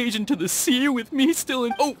the cage into the sea with me still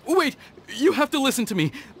in... Oh, wait! You have to listen to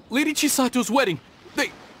me. Lady Chisato's wedding.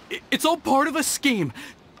 It's all part of a scheme.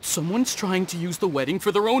 Someone's trying to use the wedding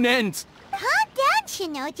for their own ends. Calm down,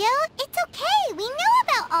 Shinojo. It's okay. We know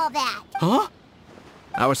about all that. Huh?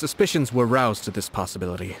 Our suspicions were roused to this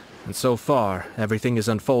possibility, and so far, everything is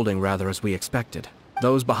unfolding rather as we expected.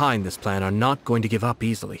 Those behind this plan are not going to give up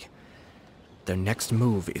easily. Their next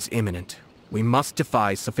move is imminent. We must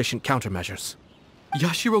devise sufficient countermeasures.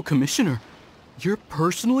 Yashiro Commissioner, you're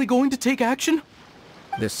personally going to take action?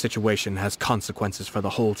 This situation has consequences for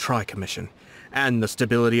the whole Tri-Commission, and the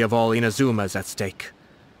stability of all Inazumas at stake.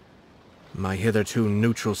 My hitherto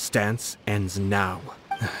neutral stance ends now.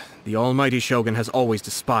 The almighty Shogun has always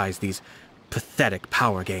despised these pathetic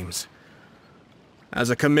power games. As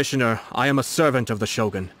a commissioner, I am a servant of the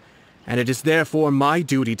Shogun, and it is therefore my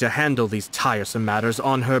duty to handle these tiresome matters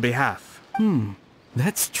on her behalf.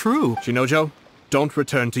 That's true. Shinojo, don't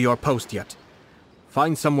return to your post yet.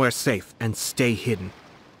 Find somewhere safe and stay hidden.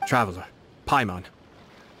 Traveler, Paimon,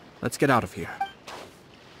 let's get out of here.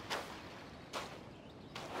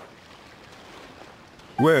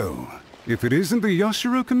 Well, if it isn't the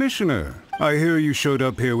Yashiro Commissioner, I hear you showed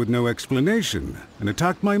up here with no explanation and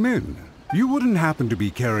attacked my men. You wouldn't happen to be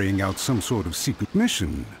carrying out some sort of secret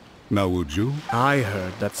mission, now would you? I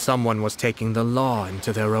heard that someone was taking the law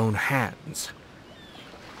into their own hands.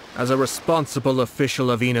 As a responsible official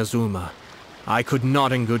of Inazuma, I could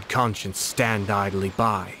not in good conscience stand idly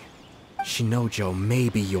by. Shinojo may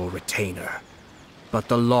be your retainer, but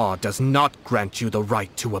the law does not grant you the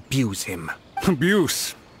right to abuse him.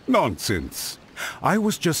 Abuse? Nonsense. I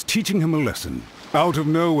was just teaching him a lesson. Out of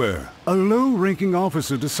nowhere, a low-ranking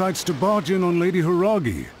officer decides to barge in on Lady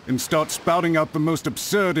Hiragi and start spouting out the most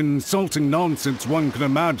absurd and insulting nonsense one can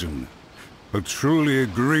imagine. A truly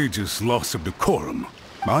egregious loss of decorum.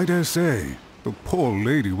 I dare say, the poor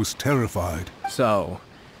lady was terrified. So,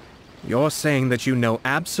 you're saying that you know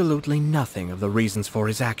absolutely nothing of the reasons for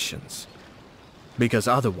his actions? Because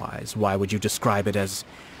otherwise, why would you describe it as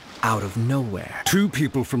out of nowhere? Two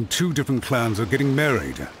people from two different clans are getting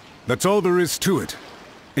married. That's all there is to it.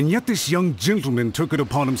 And yet this young gentleman took it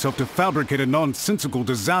upon himself to fabricate a nonsensical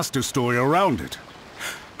disaster story around it.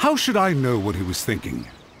 How should I know what he was thinking?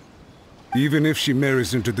 Even if she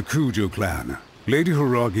marries into the Kujo clan, Lady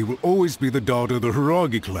Hiragi will always be the daughter of the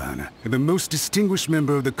Hiragi clan and the most distinguished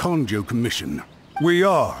member of the Kanjo Commission. We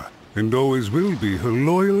are, and always will be, her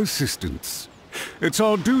loyal assistants. It's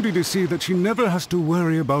our duty to see that she never has to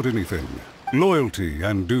worry about anything. Loyalty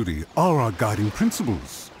and duty are our guiding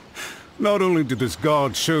principles. Not only did this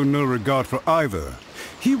guard show no regard for either,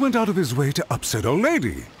 he went out of his way to upset our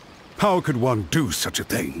lady. How could one do such a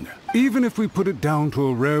thing? Even if we put it down to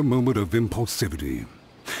a rare moment of impulsivity.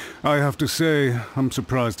 I have to say, I'm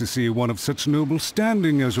surprised to see one of such noble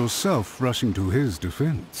standing as yourself rushing to his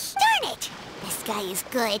defense. Darn it! This guy is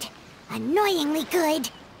good. Annoyingly good.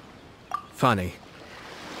 Funny.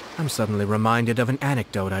 I'm suddenly reminded of an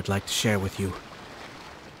anecdote I'd like to share with you.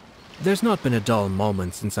 There's not been a dull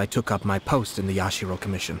moment since I took up my post in the Yashiro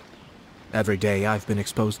Commission. Every day I've been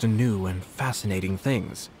exposed to new and fascinating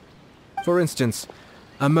things. For instance,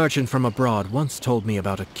 a merchant from abroad once told me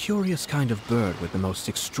about a curious kind of bird with the most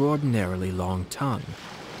extraordinarily long tongue.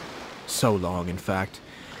 So long, in fact,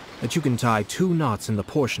 that you can tie 2 knots in the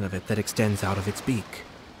portion of it that extends out of its beak.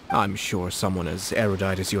 I'm sure someone as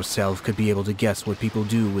erudite as yourself could be able to guess what people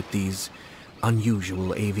do with these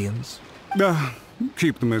unusual avians.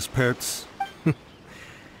 Keep them as pets.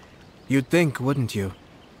 You'd think, wouldn't you?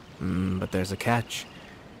 But there's a catch.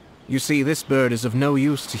 You see, this bird is of no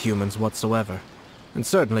use to humans whatsoever, and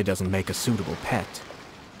certainly doesn't make a suitable pet.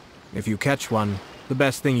 If you catch one, the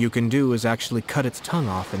best thing you can do is actually cut its tongue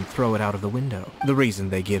off and throw it out of the window. The reason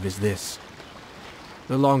they give is this.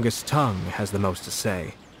 The longest tongue has the most to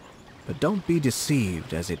say, but don't be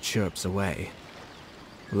deceived as it chirps away,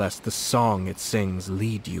 lest the song it sings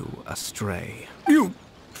lead you astray.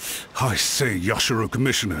 I say, Yashiro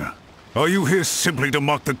Commissioner, are you here simply to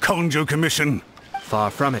mock the Kanjo Commission? Far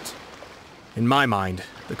from it. In my mind,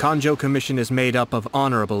 the Kanjo Commission is made up of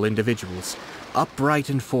honorable individuals, upright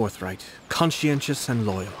and forthright, conscientious and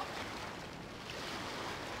loyal.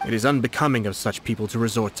 It is unbecoming of such people to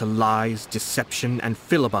resort to lies, deception, and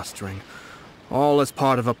filibustering, all as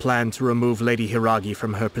part of a plan to remove Lady Hiragi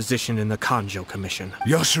from her position in the Kanjo Commission.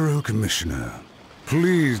 Yashiro Commissioner,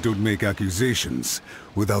 please don't make accusations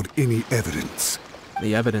without any evidence.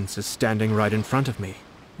 The evidence is standing right in front of me,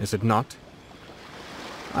 is it not?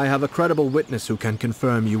 I have a credible witness who can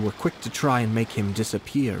confirm you were quick to try and make him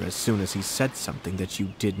disappear as soon as he said something that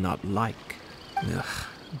you did not like. Ugh,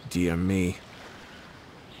 dear me.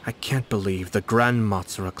 I can't believe the Grand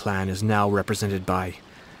Matsura clan is now represented by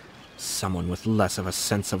someone with less of a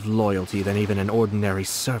sense of loyalty than even an ordinary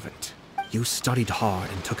servant. You studied hard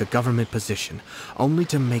and took a government position, only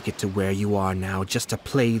to make it to where you are now just to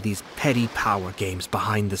play these petty power games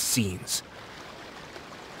behind the scenes.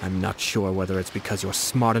 I'm not sure whether it's because you're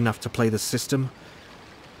smart enough to play the system,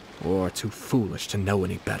 or too foolish to know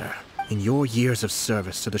any better. In your years of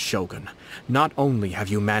service to the Shogun, not only have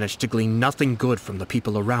you managed to glean nothing good from the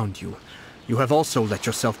people around you, you have also let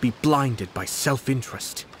yourself be blinded by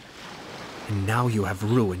self-interest. And now you have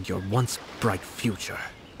ruined your once bright future.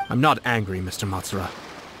 I'm not angry, Mr. Matsura.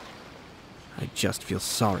 I just feel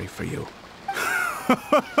sorry for you.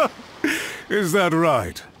 Is that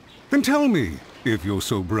right? Then tell me, if you're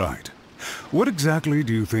so bright, what exactly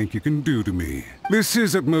do you think you can do to me? This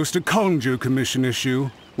is at most a Kanjo Commission issue.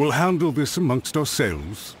 We'll handle this amongst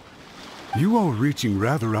ourselves. You are reaching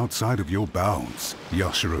rather outside of your bounds,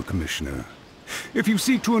 Yashiro Commissioner. If you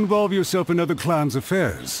seek to involve yourself in other clans'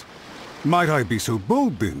 affairs, might I be so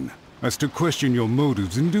bold then, as to question your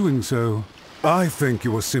motives in doing so? I think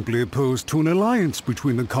you are simply opposed to an alliance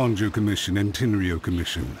between the Kanjo Commission and Tenryo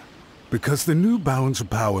Commission, because the new balance of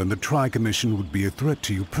power in the Tri-Commission would be a threat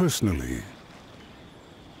to you personally.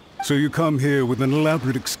 So you come here with an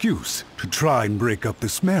elaborate excuse to try and break up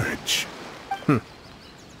this marriage.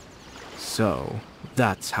 So,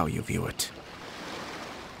 that's how you view it.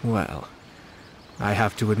 Well, I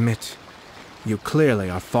have to admit, you clearly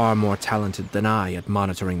are far more talented than I at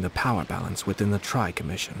monitoring the power balance within the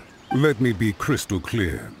Tri-Commission. Let me be crystal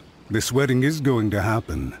clear. This wedding is going to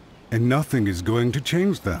happen, And nothing is going to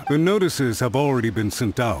change that. The notices have already been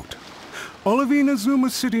sent out. All of Inazuma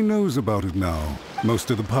City knows about it now. Most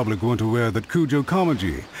of the public weren't aware that Kujo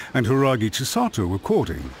Kamaji and Hiragi Chisato were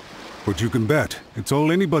courting. But you can bet it's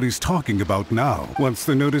all anybody's talking about now. Once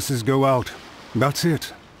the notices go out, that's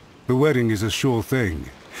it. The wedding is a sure thing,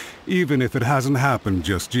 even if it hasn't happened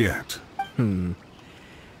just yet.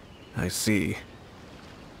 I see.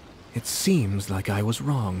 It seems like I was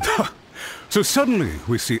wrong. So suddenly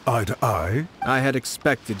we see eye to eye? I had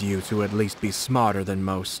expected you to at least be smarter than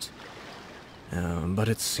most. But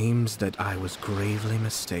it seems that I was gravely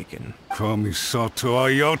mistaken. Kamisato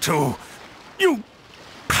Ayato! You...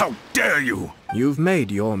 How dare you! You've made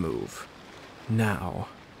your move. Now,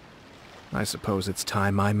 I suppose it's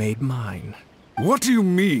time I made mine. What do you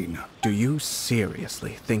mean? Do you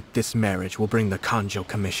seriously think this marriage will bring the Kanjo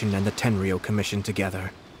Commission and the Tenryou Commission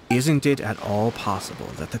together? Isn't it at all possible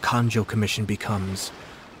that the Kanjo Commission becomes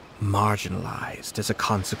marginalized as a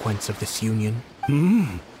consequence of this union?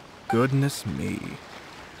 Goodness me.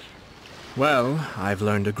 Well, I've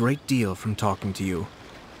learned a great deal from talking to you.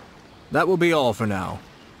 That will be all for now.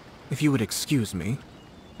 If you would excuse me,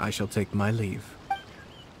 I shall take my leave.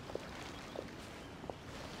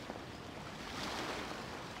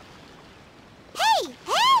 Hey!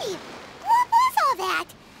 What was all that?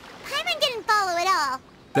 Paimon didn't follow at all.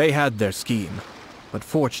 They had their scheme, but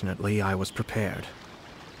fortunately I was prepared.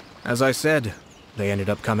 As I said, they ended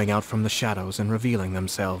up coming out from the shadows and revealing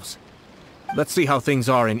themselves. Let's see how things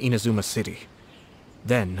are in Inazuma City.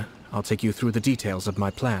 Then, I'll take you through the details of my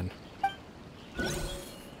plan.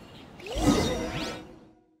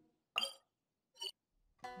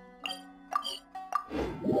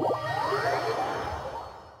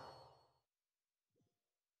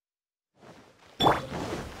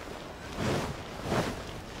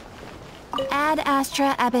 Ad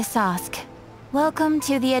Astra Abyssosk. Welcome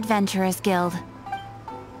to the Adventurers Guild.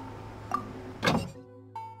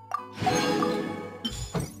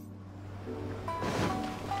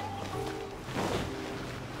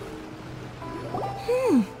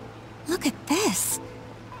 Look at this.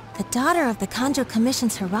 The daughter of the Kanjo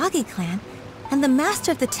Commission's Hiragi clan and the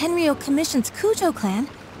master of the Tenryou Commission's Kujo clan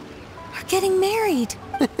are getting married.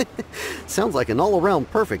 Sounds like an all-around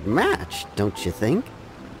perfect match, don't you think?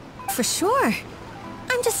 For sure.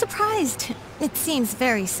 I'm just surprised. It seems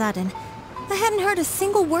very sudden. I hadn't heard a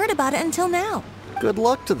single word about it until now. Good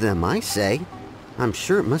luck to them, I say. I'm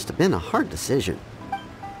sure it must have been a hard decision.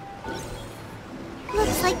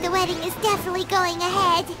 Looks like the wedding is definitely going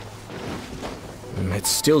ahead. It's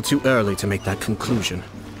still too early to make that conclusion.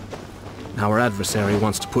 Our adversary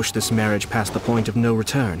wants to push this marriage past the point of no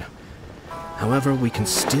return. However, we can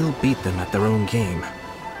still beat them at their own game.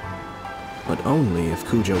 But only if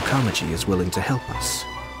Kujo Kamaji is willing to help us.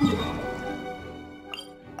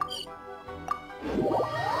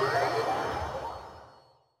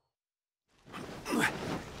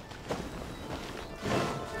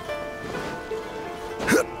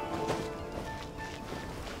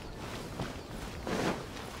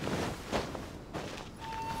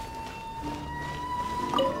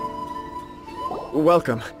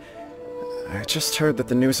 Welcome. I just heard that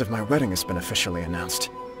the news of my wedding has been officially announced.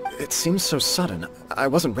 It seems so sudden. I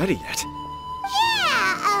wasn't ready yet.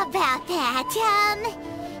 Yeah, about that,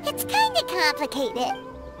 it's kinda complicated.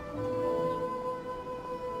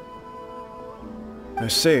 I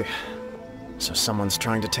see. So someone's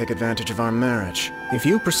trying to take advantage of our marriage. If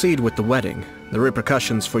you proceed with the wedding, the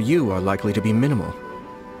repercussions for you are likely to be minimal.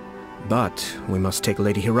 But we must take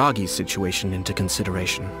Lady Hiragi's situation into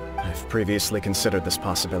consideration. I've previously considered this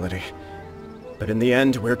possibility. But in the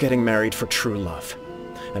end, we're getting married for true love.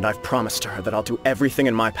 And I've promised her that I'll do everything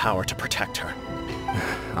in my power to protect her.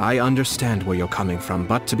 I understand where you're coming from,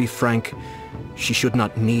 but to be frank, she should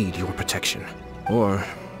not need your protection. Or,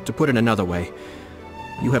 to put it another way,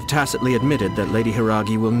 you have tacitly admitted that Lady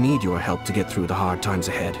Hiragi will need your help to get through the hard times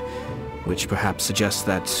ahead, which perhaps suggests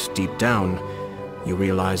that, deep down, you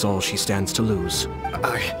realize all she stands to lose.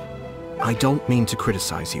 I don't mean to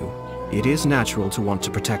criticize you. It is natural to want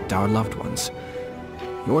to protect our loved ones.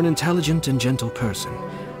 You're an intelligent and gentle person,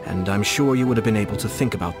 and I'm sure you would have been able to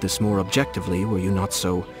think about this more objectively were you not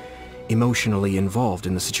so emotionally involved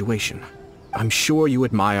in the situation. I'm sure you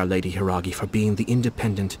admire Lady Hiragi for being the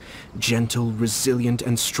independent, gentle, resilient,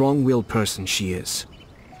 and strong-willed person she is.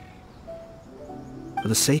 For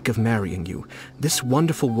the sake of marrying you, this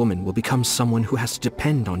wonderful woman will become someone who has to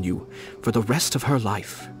depend on you for the rest of her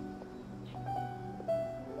life.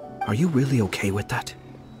 Are you really okay with that?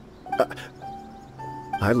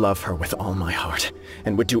 I love her with all my heart,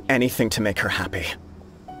 and would do anything to make her happy.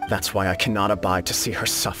 That's why I cannot abide to see her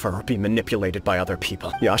suffer or be manipulated by other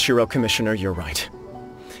people. Yashiro, Commissioner, you're right.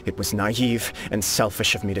 It was naive and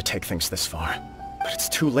selfish of me to take things this far. But it's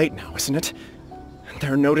too late now, isn't it?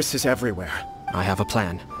 There are notices everywhere. I have a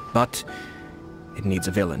plan, but it needs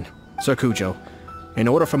a villain. Sir Kujo, in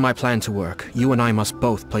order for my plan to work, you and I must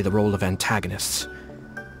both play the role of antagonists.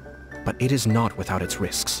 But it is not without its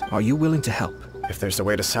risks. Are you willing to help? If there's a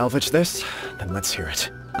way to salvage this, then let's hear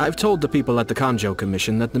it. I've told the people at the Kanjo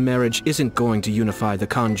Commission that the marriage isn't going to unify the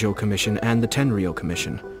Kanjo Commission and the Tenryou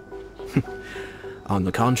Commission. On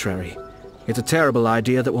the contrary, it's a terrible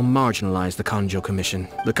idea that will marginalize the Kanjo Commission.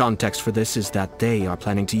 The context for this is that they are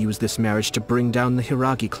planning to use this marriage to bring down the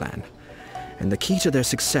Hiragi clan. And the key to their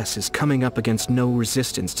success is coming up against no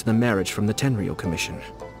resistance to the marriage from the Tenryou Commission.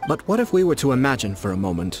 But what if we were to imagine for a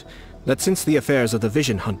moment that since the affairs of the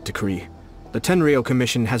Vision Hunt Decree, the Tenryou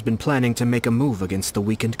Commission has been planning to make a move against the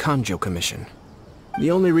weakened Kanjo Commission?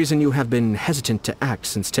 The only reason you have been hesitant to act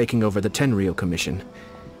since taking over the Tenryou Commission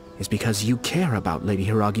is because you care about Lady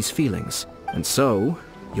Hiragi's feelings. And so,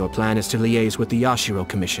 your plan is to liaise with the Yashiro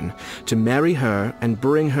Commission, to marry her and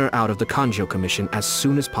bring her out of the Kanjo Commission as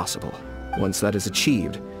soon as possible. Once that is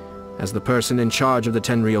achieved, as the person in charge of the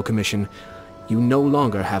Tenryou Commission, you no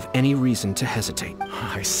longer have any reason to hesitate.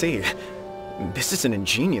 I see. This is an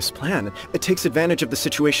ingenious plan. It takes advantage of the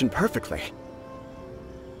situation perfectly.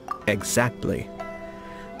 Exactly.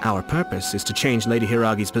 Our purpose is to change Lady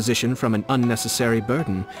Hiragi's position from an unnecessary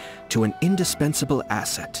burden to an indispensable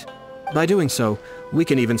asset. By doing so, we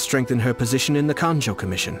can even strengthen her position in the Kanjo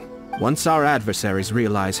Commission. Once our adversaries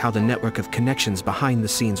realize how the network of connections behind the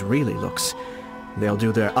scenes really looks, they'll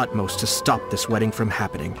do their utmost to stop this wedding from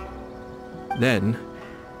happening. Then,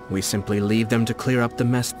 we simply leave them to clear up the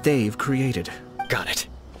mess they've created. Got it.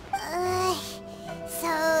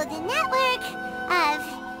 So the network of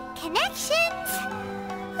connections?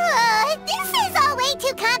 This is all way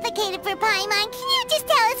too complicated for Paimon. Can you just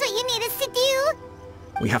tell us what you need us to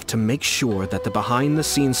do? We have to make sure that the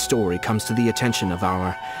behind-the-scenes story comes to the attention of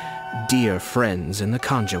our dear friends in the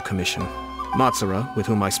Kanjo Commission. Matsura, with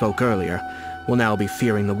whom I spoke earlier, will now be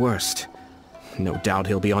fearing the worst. No doubt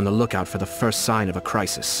he'll be on the lookout for the first sign of a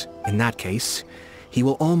crisis. In that case, he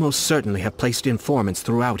will almost certainly have placed informants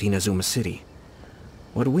throughout Inazuma City.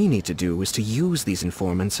 What we need to do is to use these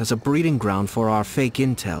informants as a breeding ground for our fake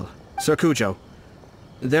intel. Sir Kujo,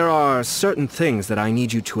 there are certain things that I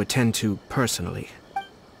need you to attend to personally.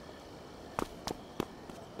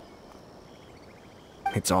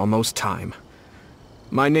 It's almost time.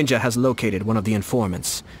 My ninja has located one of the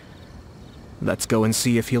informants. Let's go and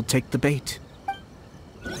see if he'll take the bait.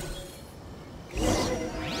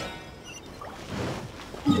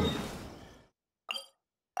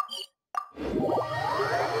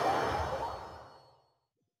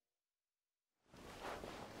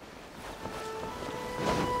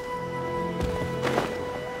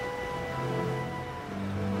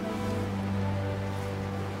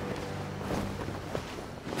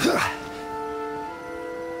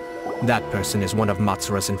 That person is one of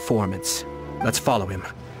Matsura's informants. Let's follow him.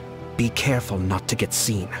 Be careful not to get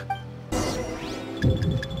seen.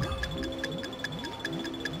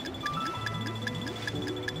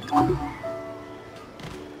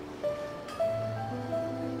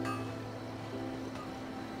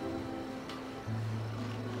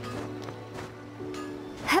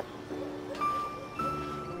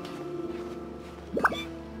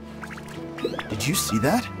 Did you see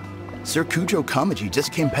that? Sir Kujo Kamaji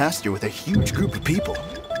just came past here with a huge group of people.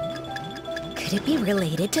 Could it be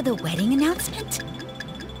related to the wedding announcement?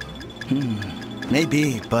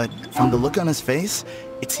 Maybe, but from the look on his face,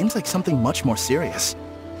 it seems like something much more serious.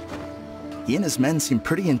 He and his men seem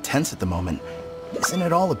pretty intense at the moment. Isn't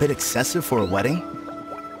it all a bit excessive for a wedding?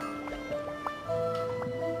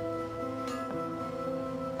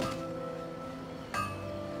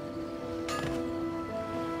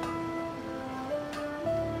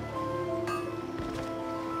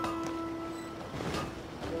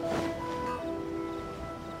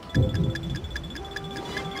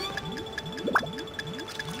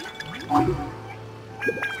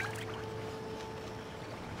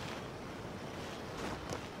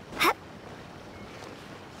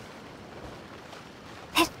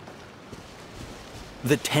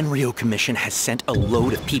 The Tenryou Commission has sent a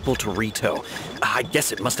load of people to Rito. I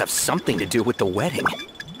guess it must have something to do with the wedding.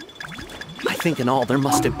 I think in all there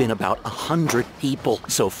must have been about 100 people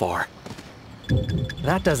so far.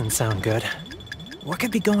 That doesn't sound good. What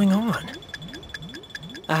could be going on?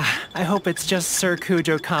 I hope it's just Sir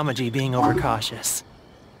Kujo Kamaji being overcautious.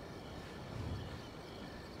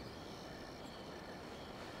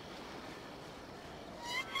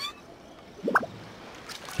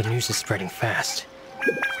 The news is spreading fast,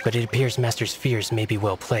 but it appears Master's fears may be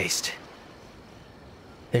well placed.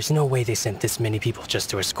 There's no way they sent this many people just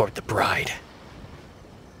to escort the bride.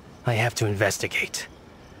 I have to investigate.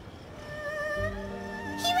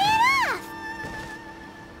 He ran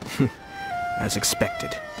off! As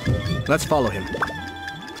expected. Let's follow him.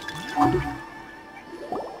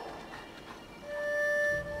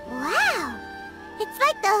 Wow! It's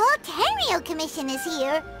like the whole Tenryo Commission is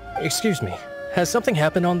here. Excuse me, has something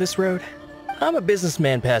happened on this road? I'm a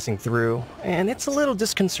businessman passing through, and it's a little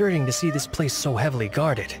disconcerting to see this place so heavily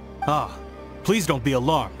guarded. Ah, please don't be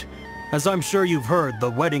alarmed. As I'm sure you've heard, the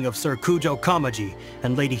wedding of Sir Kujo Kamaji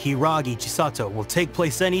and Lady Hiragi Chisato will take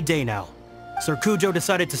place any day now. Sir Kujo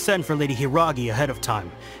decided to send for Lady Hiragi ahead of time,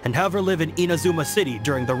 and have her live in Inazuma City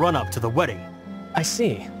during the run-up to the wedding. I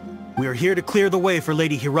see. We are here to clear the way for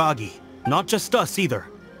Lady Hiragi. Not just us either.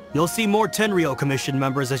 You'll see more Tenryo Commission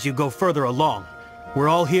members as you go further along. We're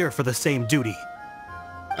all here for the same duty.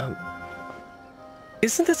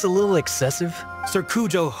 Isn't this a little excessive? Sir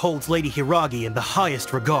Kujo holds Lady Hiragi in the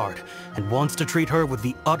highest regard, and wants to treat her with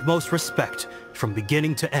the utmost respect, from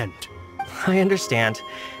beginning to end. I understand.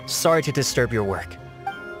 Sorry to disturb your work.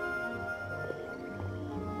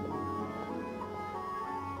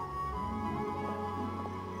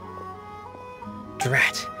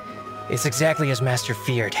 Drat. It's exactly as Master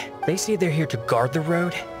feared. They say they're here to guard the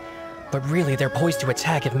road, but really they're poised to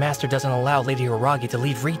attack if Master doesn't allow Lady Hiragi to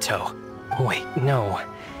leave Rito. Wait, no.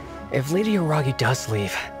 If Lady Hiragi does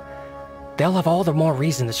leave, they'll have all the more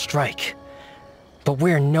reason to strike. But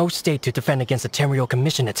we're in no state to defend against a Tenryo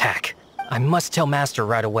Commission attack. I must tell Master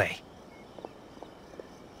right away.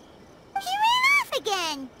 He ran off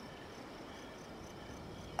again!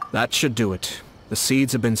 That should do it. The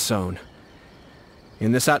seeds have been sown.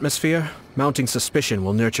 In this atmosphere, mounting suspicion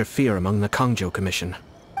will nurture fear among the Kangjo Commission.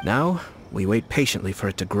 Now, we wait patiently for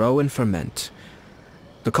it to grow and ferment.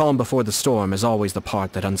 The calm before the storm is always the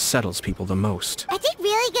part that unsettles people the most. Are they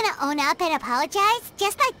really gonna own up and apologize,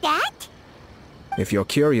 just like that? If you're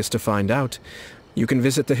curious to find out, you can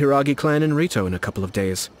visit the Hiragi clan in Rito in a couple of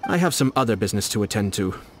days. I have some other business to attend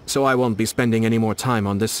to, so I won't be spending any more time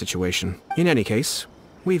on this situation. In any case,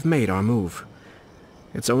 we've made our move.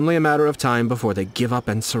 It's only a matter of time before they give up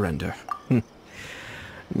and surrender.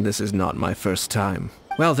 This is not my first time.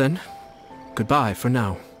 Well then, goodbye for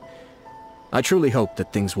now. I truly hope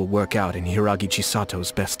that things will work out in Hiragi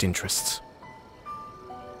Chisato's best interests.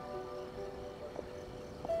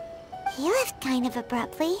 He left kind of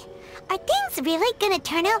abruptly. Are things really gonna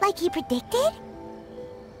turn out like he predicted?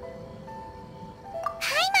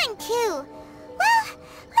 Paimon too! Well,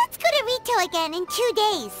 let's go to Rito again in 2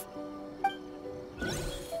 days.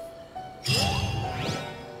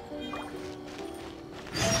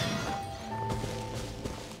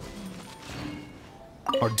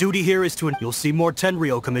 Our duty here is to... You'll see more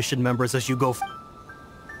Tenryo Commission members as you go...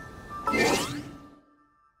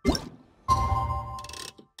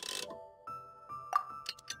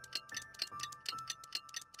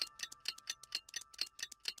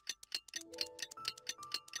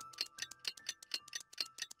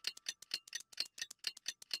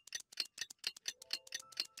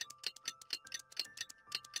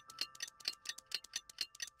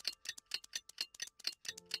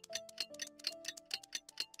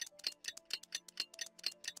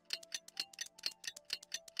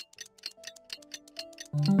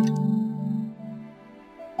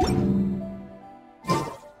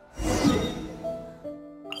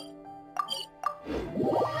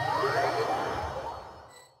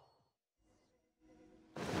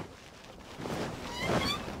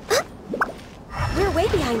 We're way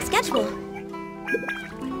behind schedule.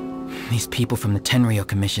 These people from the Tenryo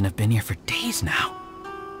Commission have been here for days now.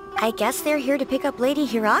 I guess they're here to pick up Lady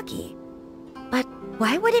Hiragi. But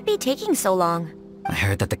why would it be taking so long? I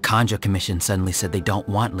heard that the Kanjo Commission suddenly said they don't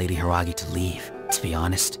want Lady Hiragi to leave. To be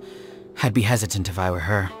honest, I'd be hesitant if I were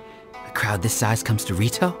her. A crowd this size comes to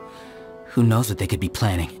Rito? Who knows what they could be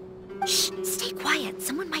planning? Shh, stay quiet.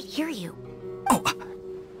 Someone might hear you. Oh,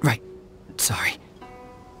 right. Sorry.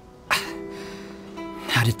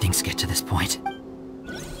 How did things get to this point?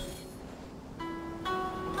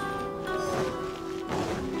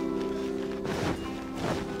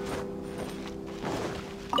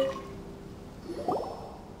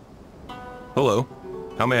 Hello.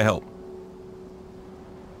 How may I help?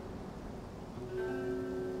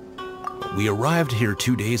 We arrived here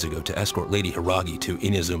 2 days ago to escort Lady Hiragi to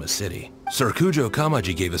Inazuma City. Sir Kujo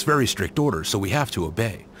Kamaji gave us very strict orders, so we have to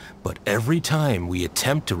obey. But every time we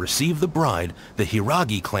attempt to receive the bride, the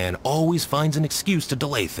Hiragi clan always finds an excuse to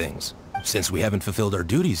delay things. Since we haven't fulfilled our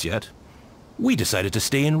duties yet, We decided to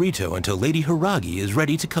stay in Rito until Lady Hiragi is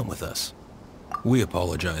ready to come with us. We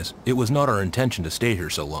apologize. It was not our intention to stay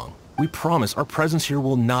here so long. We promise our presence here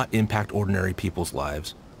will not impact ordinary people's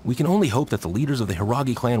lives. We can only hope that the leaders of the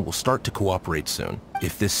Hiragi clan will start to cooperate soon.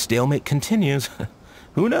 If this stalemate continues,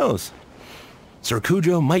 who knows? Sir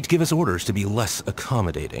Kujo might give us orders to be less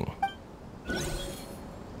accommodating.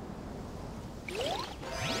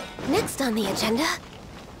 Next on the agenda,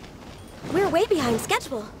 we're way behind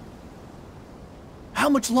schedule. How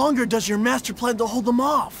much longer does your master plan to hold them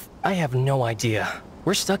off? I have no idea.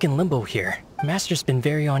 We're stuck in limbo here. Master's been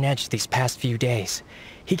very on edge these past few days.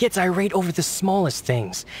 He gets irate over the smallest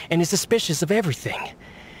things, and is suspicious of everything.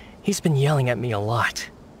 He's been yelling at me a lot.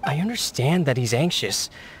 I understand that he's anxious,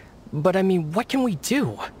 but I mean, what can we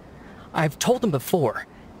do? I've told him before,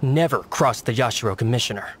 never cross the Yashiro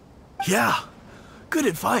Commissioner. Yeah, good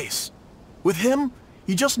advice. With him,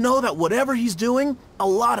 you just know that whatever he's doing, a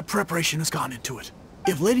lot of preparation has gone into it.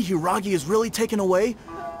 If Lady Hiragi is really taken away,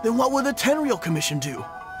 then what will the Tenryou Commission do?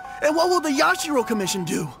 And what will the Yashiro Commission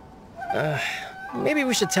do? Maybe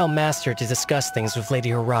we should tell Master to discuss things with Lady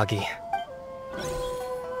Hiragi.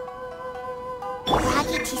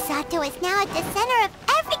 Hiragi Chisato is now at the center of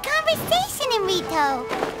every conversation in Rito.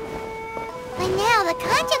 By now, the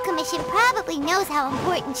Kanjo Commission probably knows how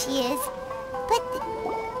important she is. But...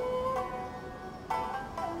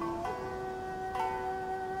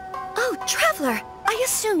 Oh, Traveler! I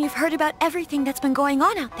assume you've heard about everything that's been going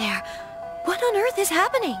on out there. What on earth is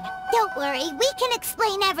happening? Don't worry, we can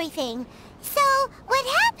explain everything. So, what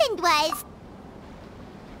happened was...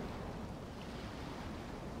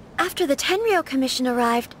 After the Tenryou Commission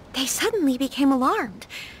arrived, they suddenly became alarmed.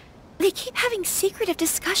 They keep having secretive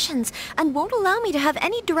discussions and won't allow me to have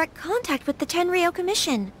any direct contact with the Tenryou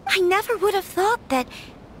Commission. I never would have thought that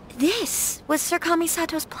this was Sir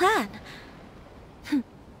Kamisato's plan.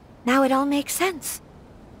 Now it all makes sense.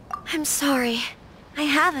 I'm sorry. I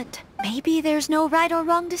haven't. Maybe there's no right or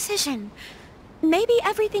wrong decision. Maybe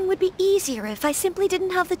everything would be easier if I simply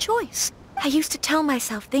didn't have the choice. I used to tell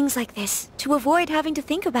myself things like this to avoid having to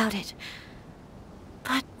think about it.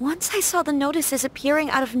 But once I saw the notices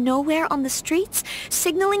appearing out of nowhere on the streets,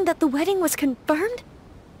 signaling that the wedding was confirmed,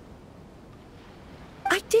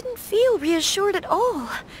 I didn't feel reassured at all.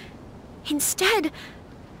 Instead,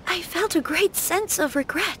 I felt a great sense of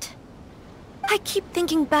regret. I keep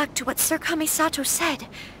thinking back to what Sir Kamisato said.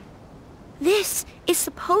 This is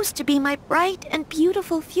supposed to be my bright and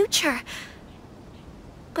beautiful future.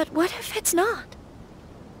 But what if it's not?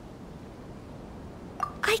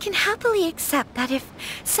 I can happily accept that if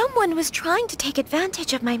someone was trying to take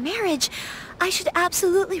advantage of my marriage, I should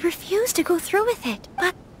absolutely refuse to go through with it.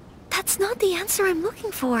 But that's not the answer I'm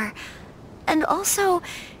looking for. And also,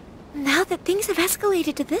 now that things have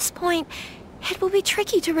escalated to this point, it will be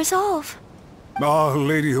tricky to resolve. Ah,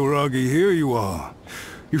 Lady Hiragi, here you are.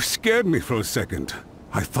 You scared me for a second.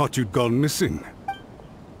 I thought you'd gone missing.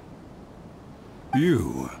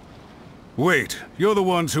 You... Wait, you're the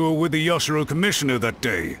ones who were with the Yashiro Commissioner that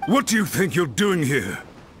day. What do you think you're doing here?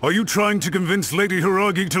 Are you trying to convince Lady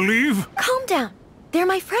Hiragi to leave? Calm down. They're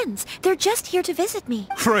my friends. They're just here to visit me.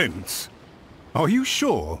 Friends? Are you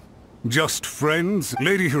sure? Just friends?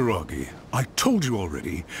 Lady Hiragi, I told you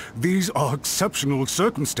already, these are exceptional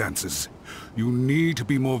circumstances. You need to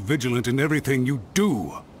be more vigilant in everything you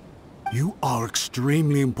do. You are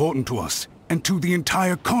extremely important to us, and to the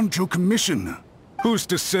entire Kanjo Commission. Who's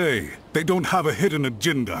to say they don't have a hidden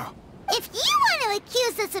agenda? If you want to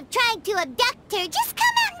accuse us of trying to abduct her, just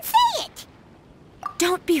come out and say it!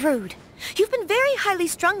 Don't be rude. You've been very highly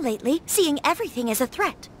strung lately, seeing everything as a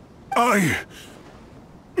threat.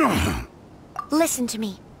 Listen to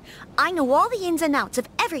me. I know all the ins and outs of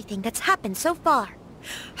everything that's happened so far.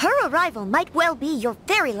 Her arrival might well be your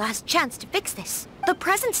very last chance to fix this. The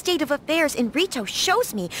present state of affairs in Rito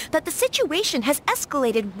shows me that the situation has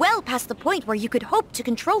escalated well past the point where you could hope to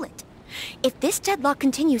control it. If this deadlock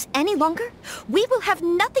continues any longer, we will have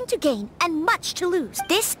nothing to gain and much to lose.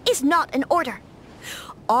 This is not an order.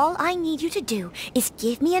 All I need you to do is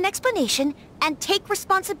give me an explanation and take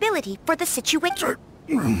responsibility for the situation.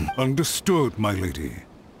 Understood, my lady.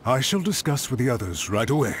 I shall discuss with the others right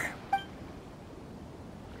away.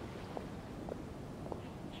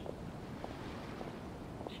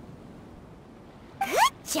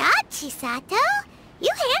 Good job, Chisato! You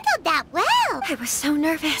handled that well! I was so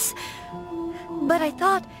nervous. But I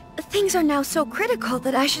thought things are now so critical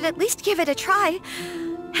that I should at least give it a try.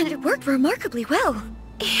 And it worked remarkably well.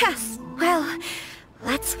 Yes, well,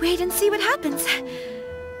 let's wait and see what happens.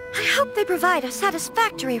 I hope they provide a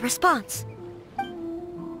satisfactory response.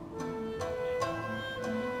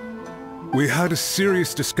 We had a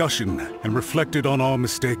serious discussion and reflected on our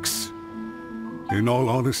mistakes. In all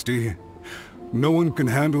honesty, no one can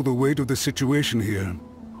handle the weight of the situation here.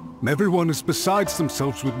 Everyone is besides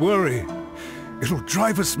themselves with worry. It'll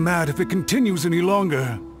drive us mad if it continues any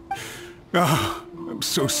longer. I'm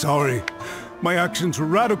so sorry. My actions were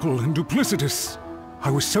radical and duplicitous. I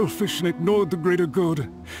was selfish and ignored the greater good.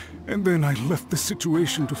 And then I left the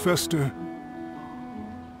situation to fester.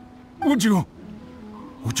 Would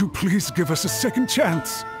you please give us a second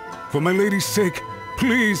chance? For my lady's sake,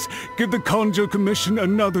 please give the Kanjo Commission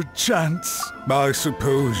another chance. I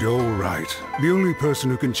suppose you're right. The only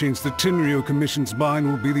person who can change the Tenryou Commission's mind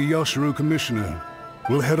will be the Yashiro Commissioner.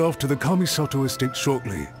 We'll head off to the Kamisato estate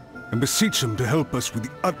shortly and beseech him to help us with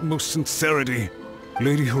the utmost sincerity.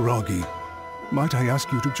 Lady Hiragi, might I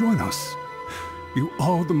ask you to join us? You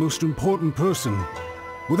are the most important person.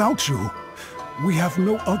 Without you, we have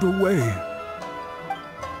no other way.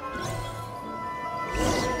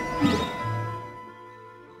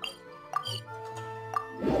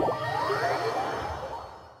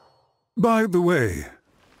 By the way,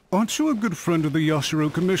 aren't you a good friend of the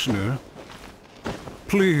Yashiro Commissioner?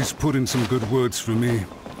 Please put in some good words for me.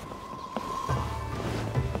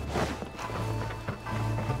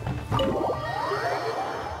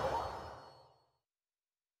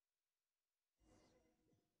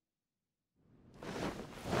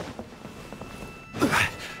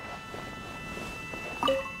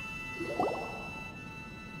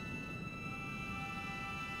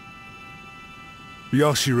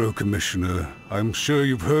 Yashiro Commissioner, I'm sure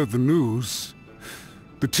you've heard the news.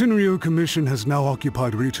 The Tenryou Commission has now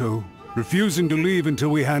occupied Rito, refusing to leave until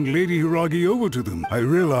we hand Lady Hiragi over to them. I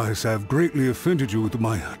realize I have greatly offended you with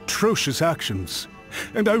my atrocious actions.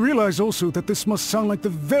 And I realize also that this must sound like the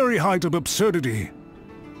very height of absurdity.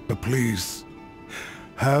 But please,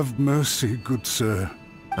 have mercy, good sir.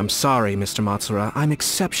 I'm sorry, Mr. Matsura. I'm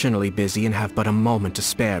exceptionally busy and have but a moment to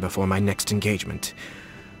spare before my next engagement.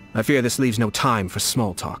 I fear this leaves no time for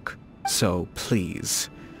small talk. So, please,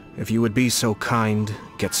 if you would be so kind,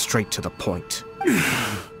 get straight to the point.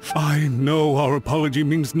 I know our apology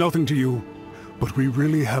means nothing to you, but we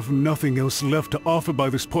really have nothing else left to offer by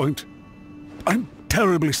this point. I'm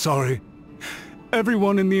terribly sorry.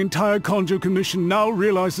 Everyone in the entire Kanjo Commission now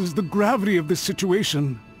realizes the gravity of this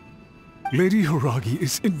situation. Lady Hiragi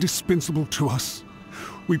is indispensable to us.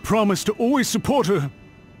 We promise to always support her.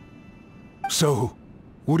 So,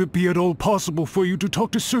 would it be at all possible for you to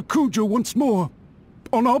talk to Sir Kujo once more,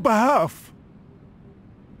 on our behalf?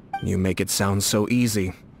 You make it sound so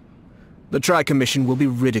easy. The Tri-Commission will be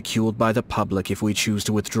ridiculed by the public if we choose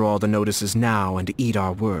to withdraw the notices now and eat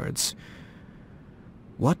our words.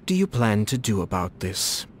 What do you plan to do about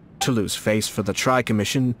this? To lose face for the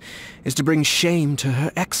Tri-Commission is to bring shame to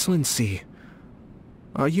Her Excellency.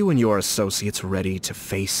 Are you and your associates ready to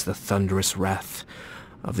face the thunderous wrath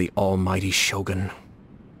of the almighty Shogun?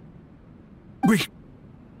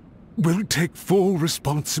 We'll take full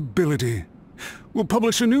responsibility. We'll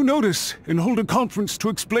publish a new notice and hold a conference to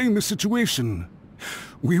explain the situation.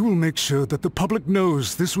 We will make sure that the public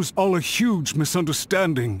knows this was all a huge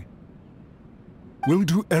misunderstanding. We'll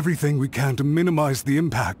do everything we can to minimize the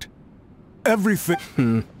impact.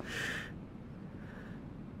 Everything.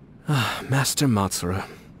 Master Matsura,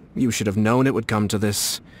 you should have known it would come to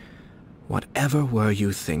this. Whatever were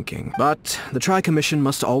you thinking? But the Tri-Commission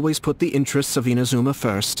must always put the interests of Inazuma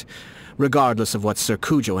first, regardless of what Sir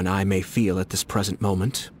Kujo and I may feel at this present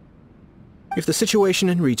moment. If the situation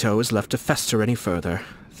in Rito is left to fester any further,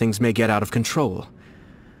 things may get out of control.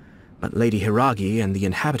 But Lady Hiragi and the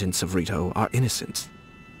inhabitants of Rito are innocent.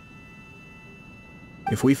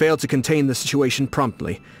 If we fail to contain the situation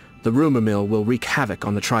promptly, the rumor mill will wreak havoc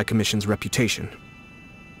on the Tri-Commission's reputation.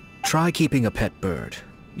 Try keeping a pet bird.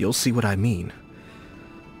 You'll see what I mean.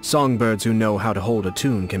 Songbirds who know how to hold a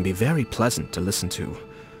tune can be very pleasant to listen to,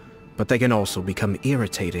 but they can also become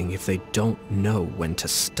irritating if they don't know when to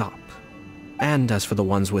stop. And as for the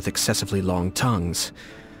ones with excessively long tongues,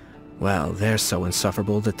 well, they're so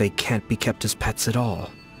insufferable that they can't be kept as pets at all.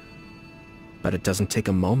 But it doesn't take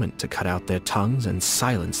a moment to cut out their tongues and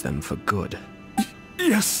silence them for good.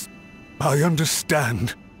 Yes, I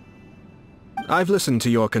understand. I've listened to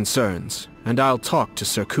your concerns, and I'll talk to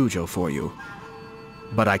Sir Kujo for you.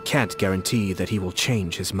 But I can't guarantee that he will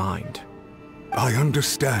change his mind. I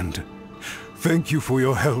understand. Thank you for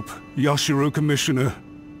your help, Yashiro Commissioner.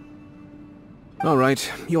 All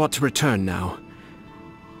right, you ought to return now.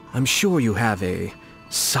 I'm sure you have a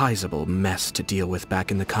sizable mess to deal with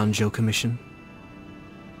back in the Kanjo Commission.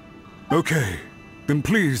 Okay, then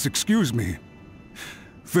please excuse me.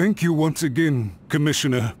 Thank you once again,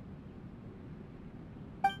 Commissioner.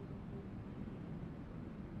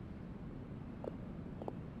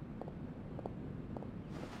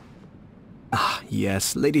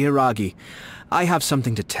 Yes, Lady Hiragi. I have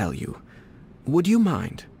something to tell you. Would you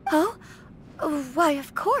mind? Oh? Why,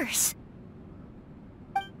 of course.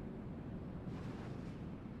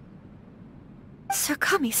 Sir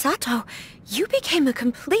Kamisato, you became a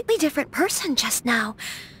completely different person just now.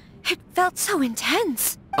 It felt so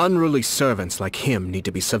intense. Unruly servants like him need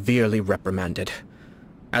to be severely reprimanded.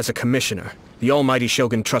 As a commissioner, the Almighty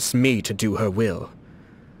Shogun trusts me to do her will.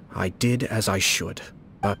 I did as I should,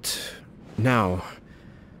 but now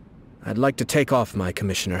I'd like to take off my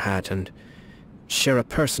commissioner hat and share a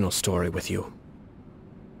personal story with you.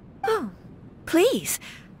 Oh, please.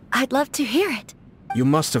 I'd love to hear it. You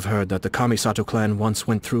must have heard that the Kamisato clan once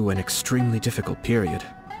went through an extremely difficult period.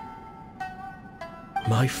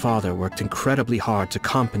 My father worked incredibly hard to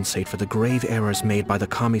compensate for the grave errors made by the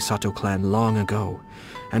Kamisato clan long ago,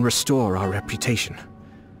 and restore our reputation.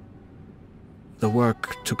 The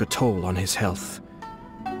work took a toll on his health,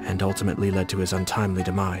 and ultimately led to his untimely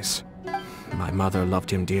demise. My mother loved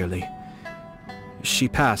him dearly. She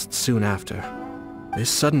passed soon after. This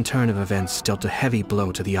sudden turn of events dealt a heavy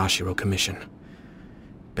blow to the Ashiro Commission.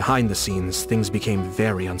 Behind the scenes, things became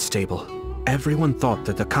very unstable. Everyone thought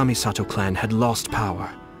that the Kamisato clan had lost power.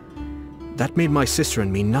 That made my sister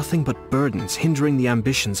and me nothing but burdens, hindering the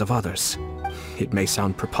ambitions of others. It may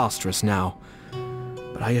sound preposterous now,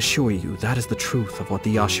 but I assure you that is the truth of what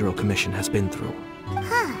the Ashiro Commission has been through.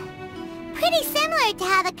 Huh. Pretty similar to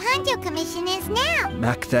how the Kanjo Commission is now.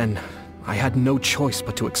 Back then, I had no choice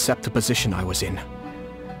but to accept the position I was in.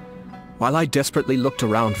 While I desperately looked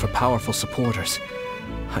around for powerful supporters,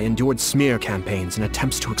 I endured smear campaigns and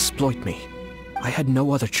attempts to exploit me. I had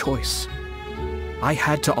no other choice. I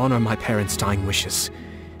had to honor my parents' dying wishes,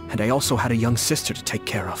 and I also had a young sister to take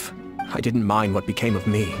care of. I didn't mind what became of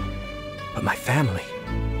me, but my family.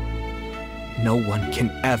 No one can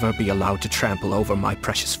ever be allowed to trample over my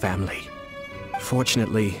precious family.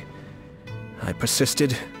 Fortunately, I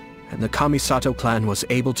persisted, and the Kamisato clan was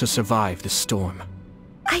able to survive this storm.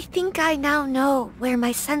 I think I now know where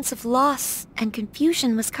my sense of loss and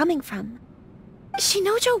confusion was coming from.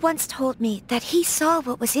 Shinojo once told me that he saw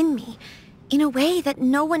what was in me, in a way that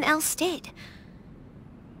no one else did.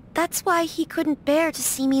 That's why he couldn't bear to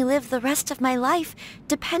see me live the rest of my life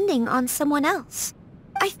depending on someone else.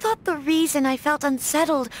 I thought the reason I felt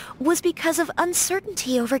unsettled was because of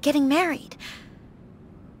uncertainty over getting married.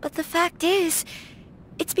 But the fact is,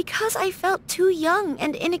 it's because I felt too young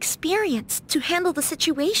and inexperienced to handle the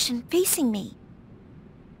situation facing me.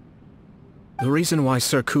 The reason why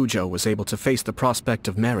Sir Kujo was able to face the prospect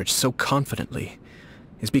of marriage so confidently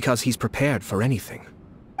is because he's prepared for anything.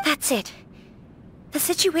 That's it. The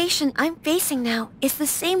situation I'm facing now is the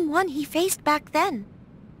same one he faced back then.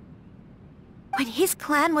 When his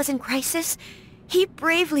clan was in crisis, he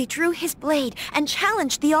bravely drew his blade and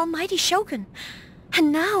challenged the Almighty Shogun.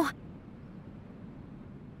 And now,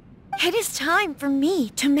 it is time for me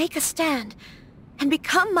to make a stand and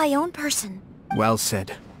become my own person. Well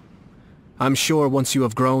said. I'm sure once you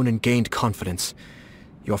have grown and gained confidence,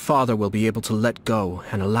 your father will be able to let go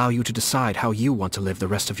and allow you to decide how you want to live the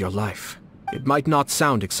rest of your life. It might not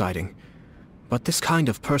sound exciting, but this kind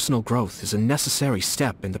of personal growth is a necessary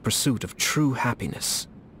step in the pursuit of true happiness.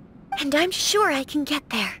 And I'm sure I can get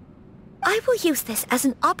there. I will use this as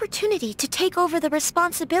an opportunity to take over the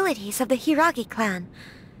responsibilities of the Hiragi clan.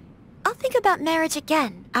 I'll think about marriage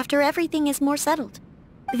again after everything is more settled.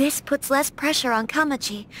 This puts less pressure on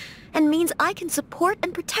Kamaji, and means I can support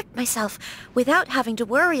and protect myself without having to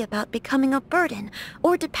worry about becoming a burden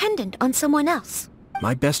or dependent on someone else.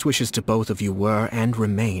 My best wishes to both of you were and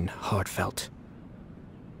remain heartfelt.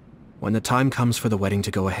 When the time comes for the wedding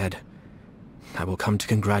to go ahead, I will come to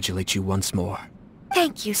congratulate you once more.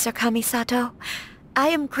 Thank you, Sir Kamisato. I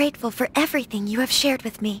am grateful for everything you have shared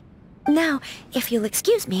with me. Now, if you'll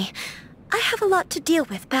excuse me, I have a lot to deal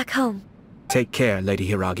with back home. Take care, Lady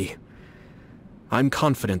Hiragi. I'm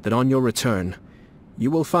confident that on your return, you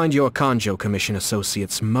will find your Kanjo Commission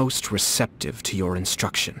associates most receptive to your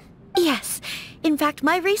instruction. Yes. In fact,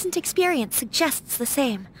 my recent experience suggests the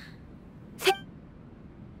same.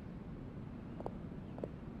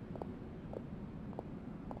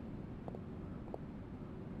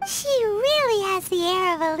 She really has the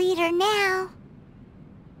air of a leader now.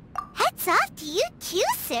 Hats off to you too,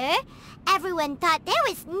 sir. Everyone thought there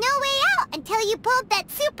was no way out until you pulled that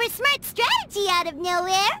super smart strategy out of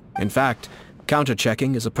nowhere. In fact,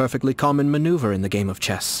 counter-checking is a perfectly common maneuver in the game of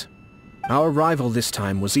chess. Our rival this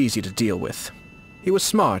time was easy to deal with. He was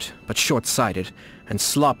smart, but short-sighted, and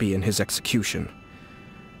sloppy in his execution.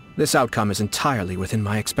 This outcome is entirely within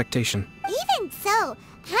my expectation. Even so,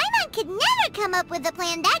 Paimon could never come up with a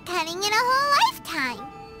plan that cunning in a whole lifetime.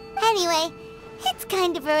 Anyway, It's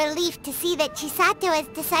kind of a relief to see that Chisato has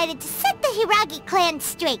decided to set the Hiragi clan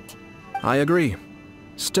straight. I agree.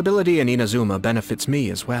 Stability in Inazuma benefits me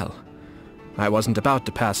as well. I wasn't about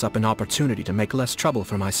to pass up an opportunity to make less trouble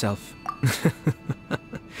for myself.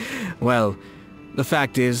 Well, the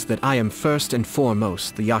fact is that I am first and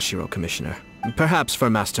foremost the Yashiro Commissioner. Perhaps for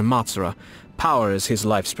Master Matsura, power is his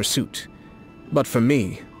life's pursuit. But for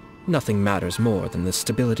me, nothing matters more than the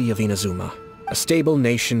stability of Inazuma. A stable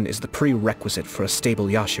nation is the prerequisite for a stable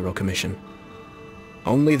Yashiro Commission.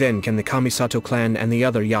 Only then can the Kamisato clan and the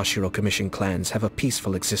other Yashiro Commission clans have a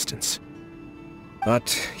peaceful existence. But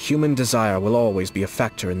human desire will always be a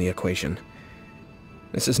factor in the equation.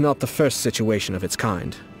 This is not the first situation of its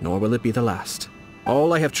kind, nor will it be the last.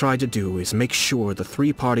 All I have tried to do is make sure the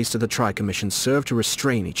three parties to the Tri-Commission serve to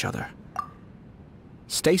restrain each other.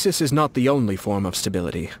 Stasis is not the only form of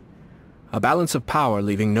stability. A balance of power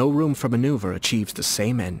leaving no room for maneuver achieves the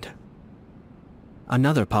same end.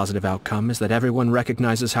 Another positive outcome is that everyone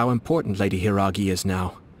recognizes how important Lady Hiragi is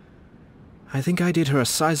now. I think I did her a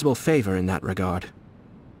sizable favor in that regard.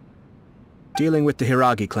 Dealing with the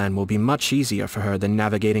Hiragi clan will be much easier for her than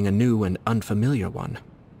navigating a new and unfamiliar one.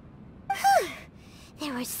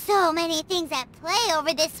 There were so many things at play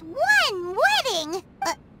over this one wedding!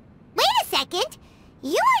 Wait a second!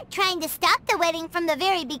 You weren't trying to stop the wedding from the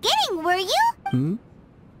very beginning, were you?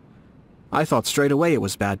 I thought straight away it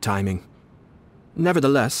was bad timing.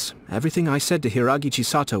 Nevertheless, everything I said to Hiragi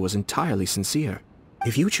Chisato was entirely sincere.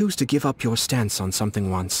 If you choose to give up your stance on something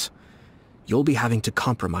once, you'll be having to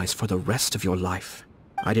compromise for the rest of your life.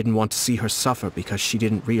 I didn't want to see her suffer because she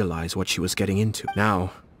didn't realize what she was getting into.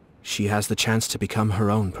 Now, she has the chance to become her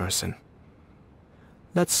own person.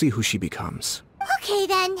 Let's see who she becomes. Okay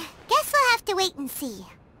then, guess we'll have to wait and see.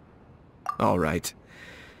 All right.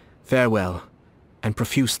 Farewell, and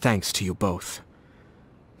profuse thanks to you both.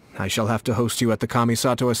 I shall have to host you at the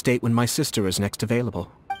Kamisato estate when my sister is next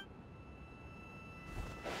available.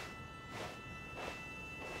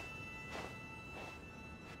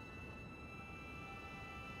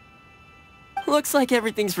 Looks like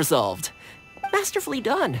everything's resolved. Masterfully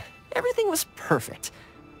done. Everything was perfect.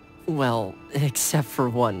 Well, except for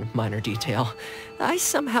one minor detail. I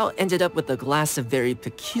somehow ended up with a glass of very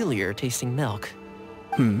peculiar tasting milk.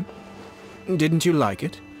 Didn't you like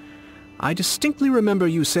it? I distinctly remember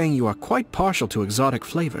you saying you are quite partial to exotic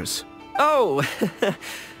flavors. Oh!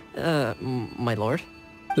 My lord?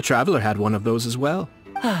 The Traveler had one of those as well.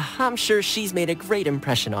 I'm sure she's made a great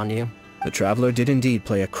impression on you. The Traveler did indeed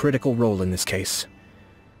play a critical role in this case.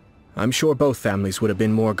 I'm sure both families would have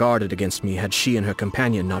been more guarded against me had she and her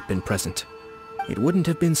companion not been present. It wouldn't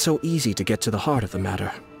have been so easy to get to the heart of the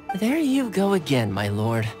matter. There you go again, my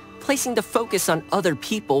lord. Placing the focus on other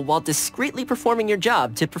people while discreetly performing your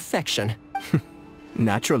job to perfection.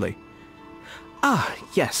 Naturally. Ah,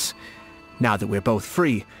 yes. Now that we're both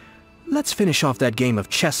free, let's finish off that game of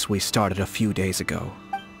chess we started a few days ago.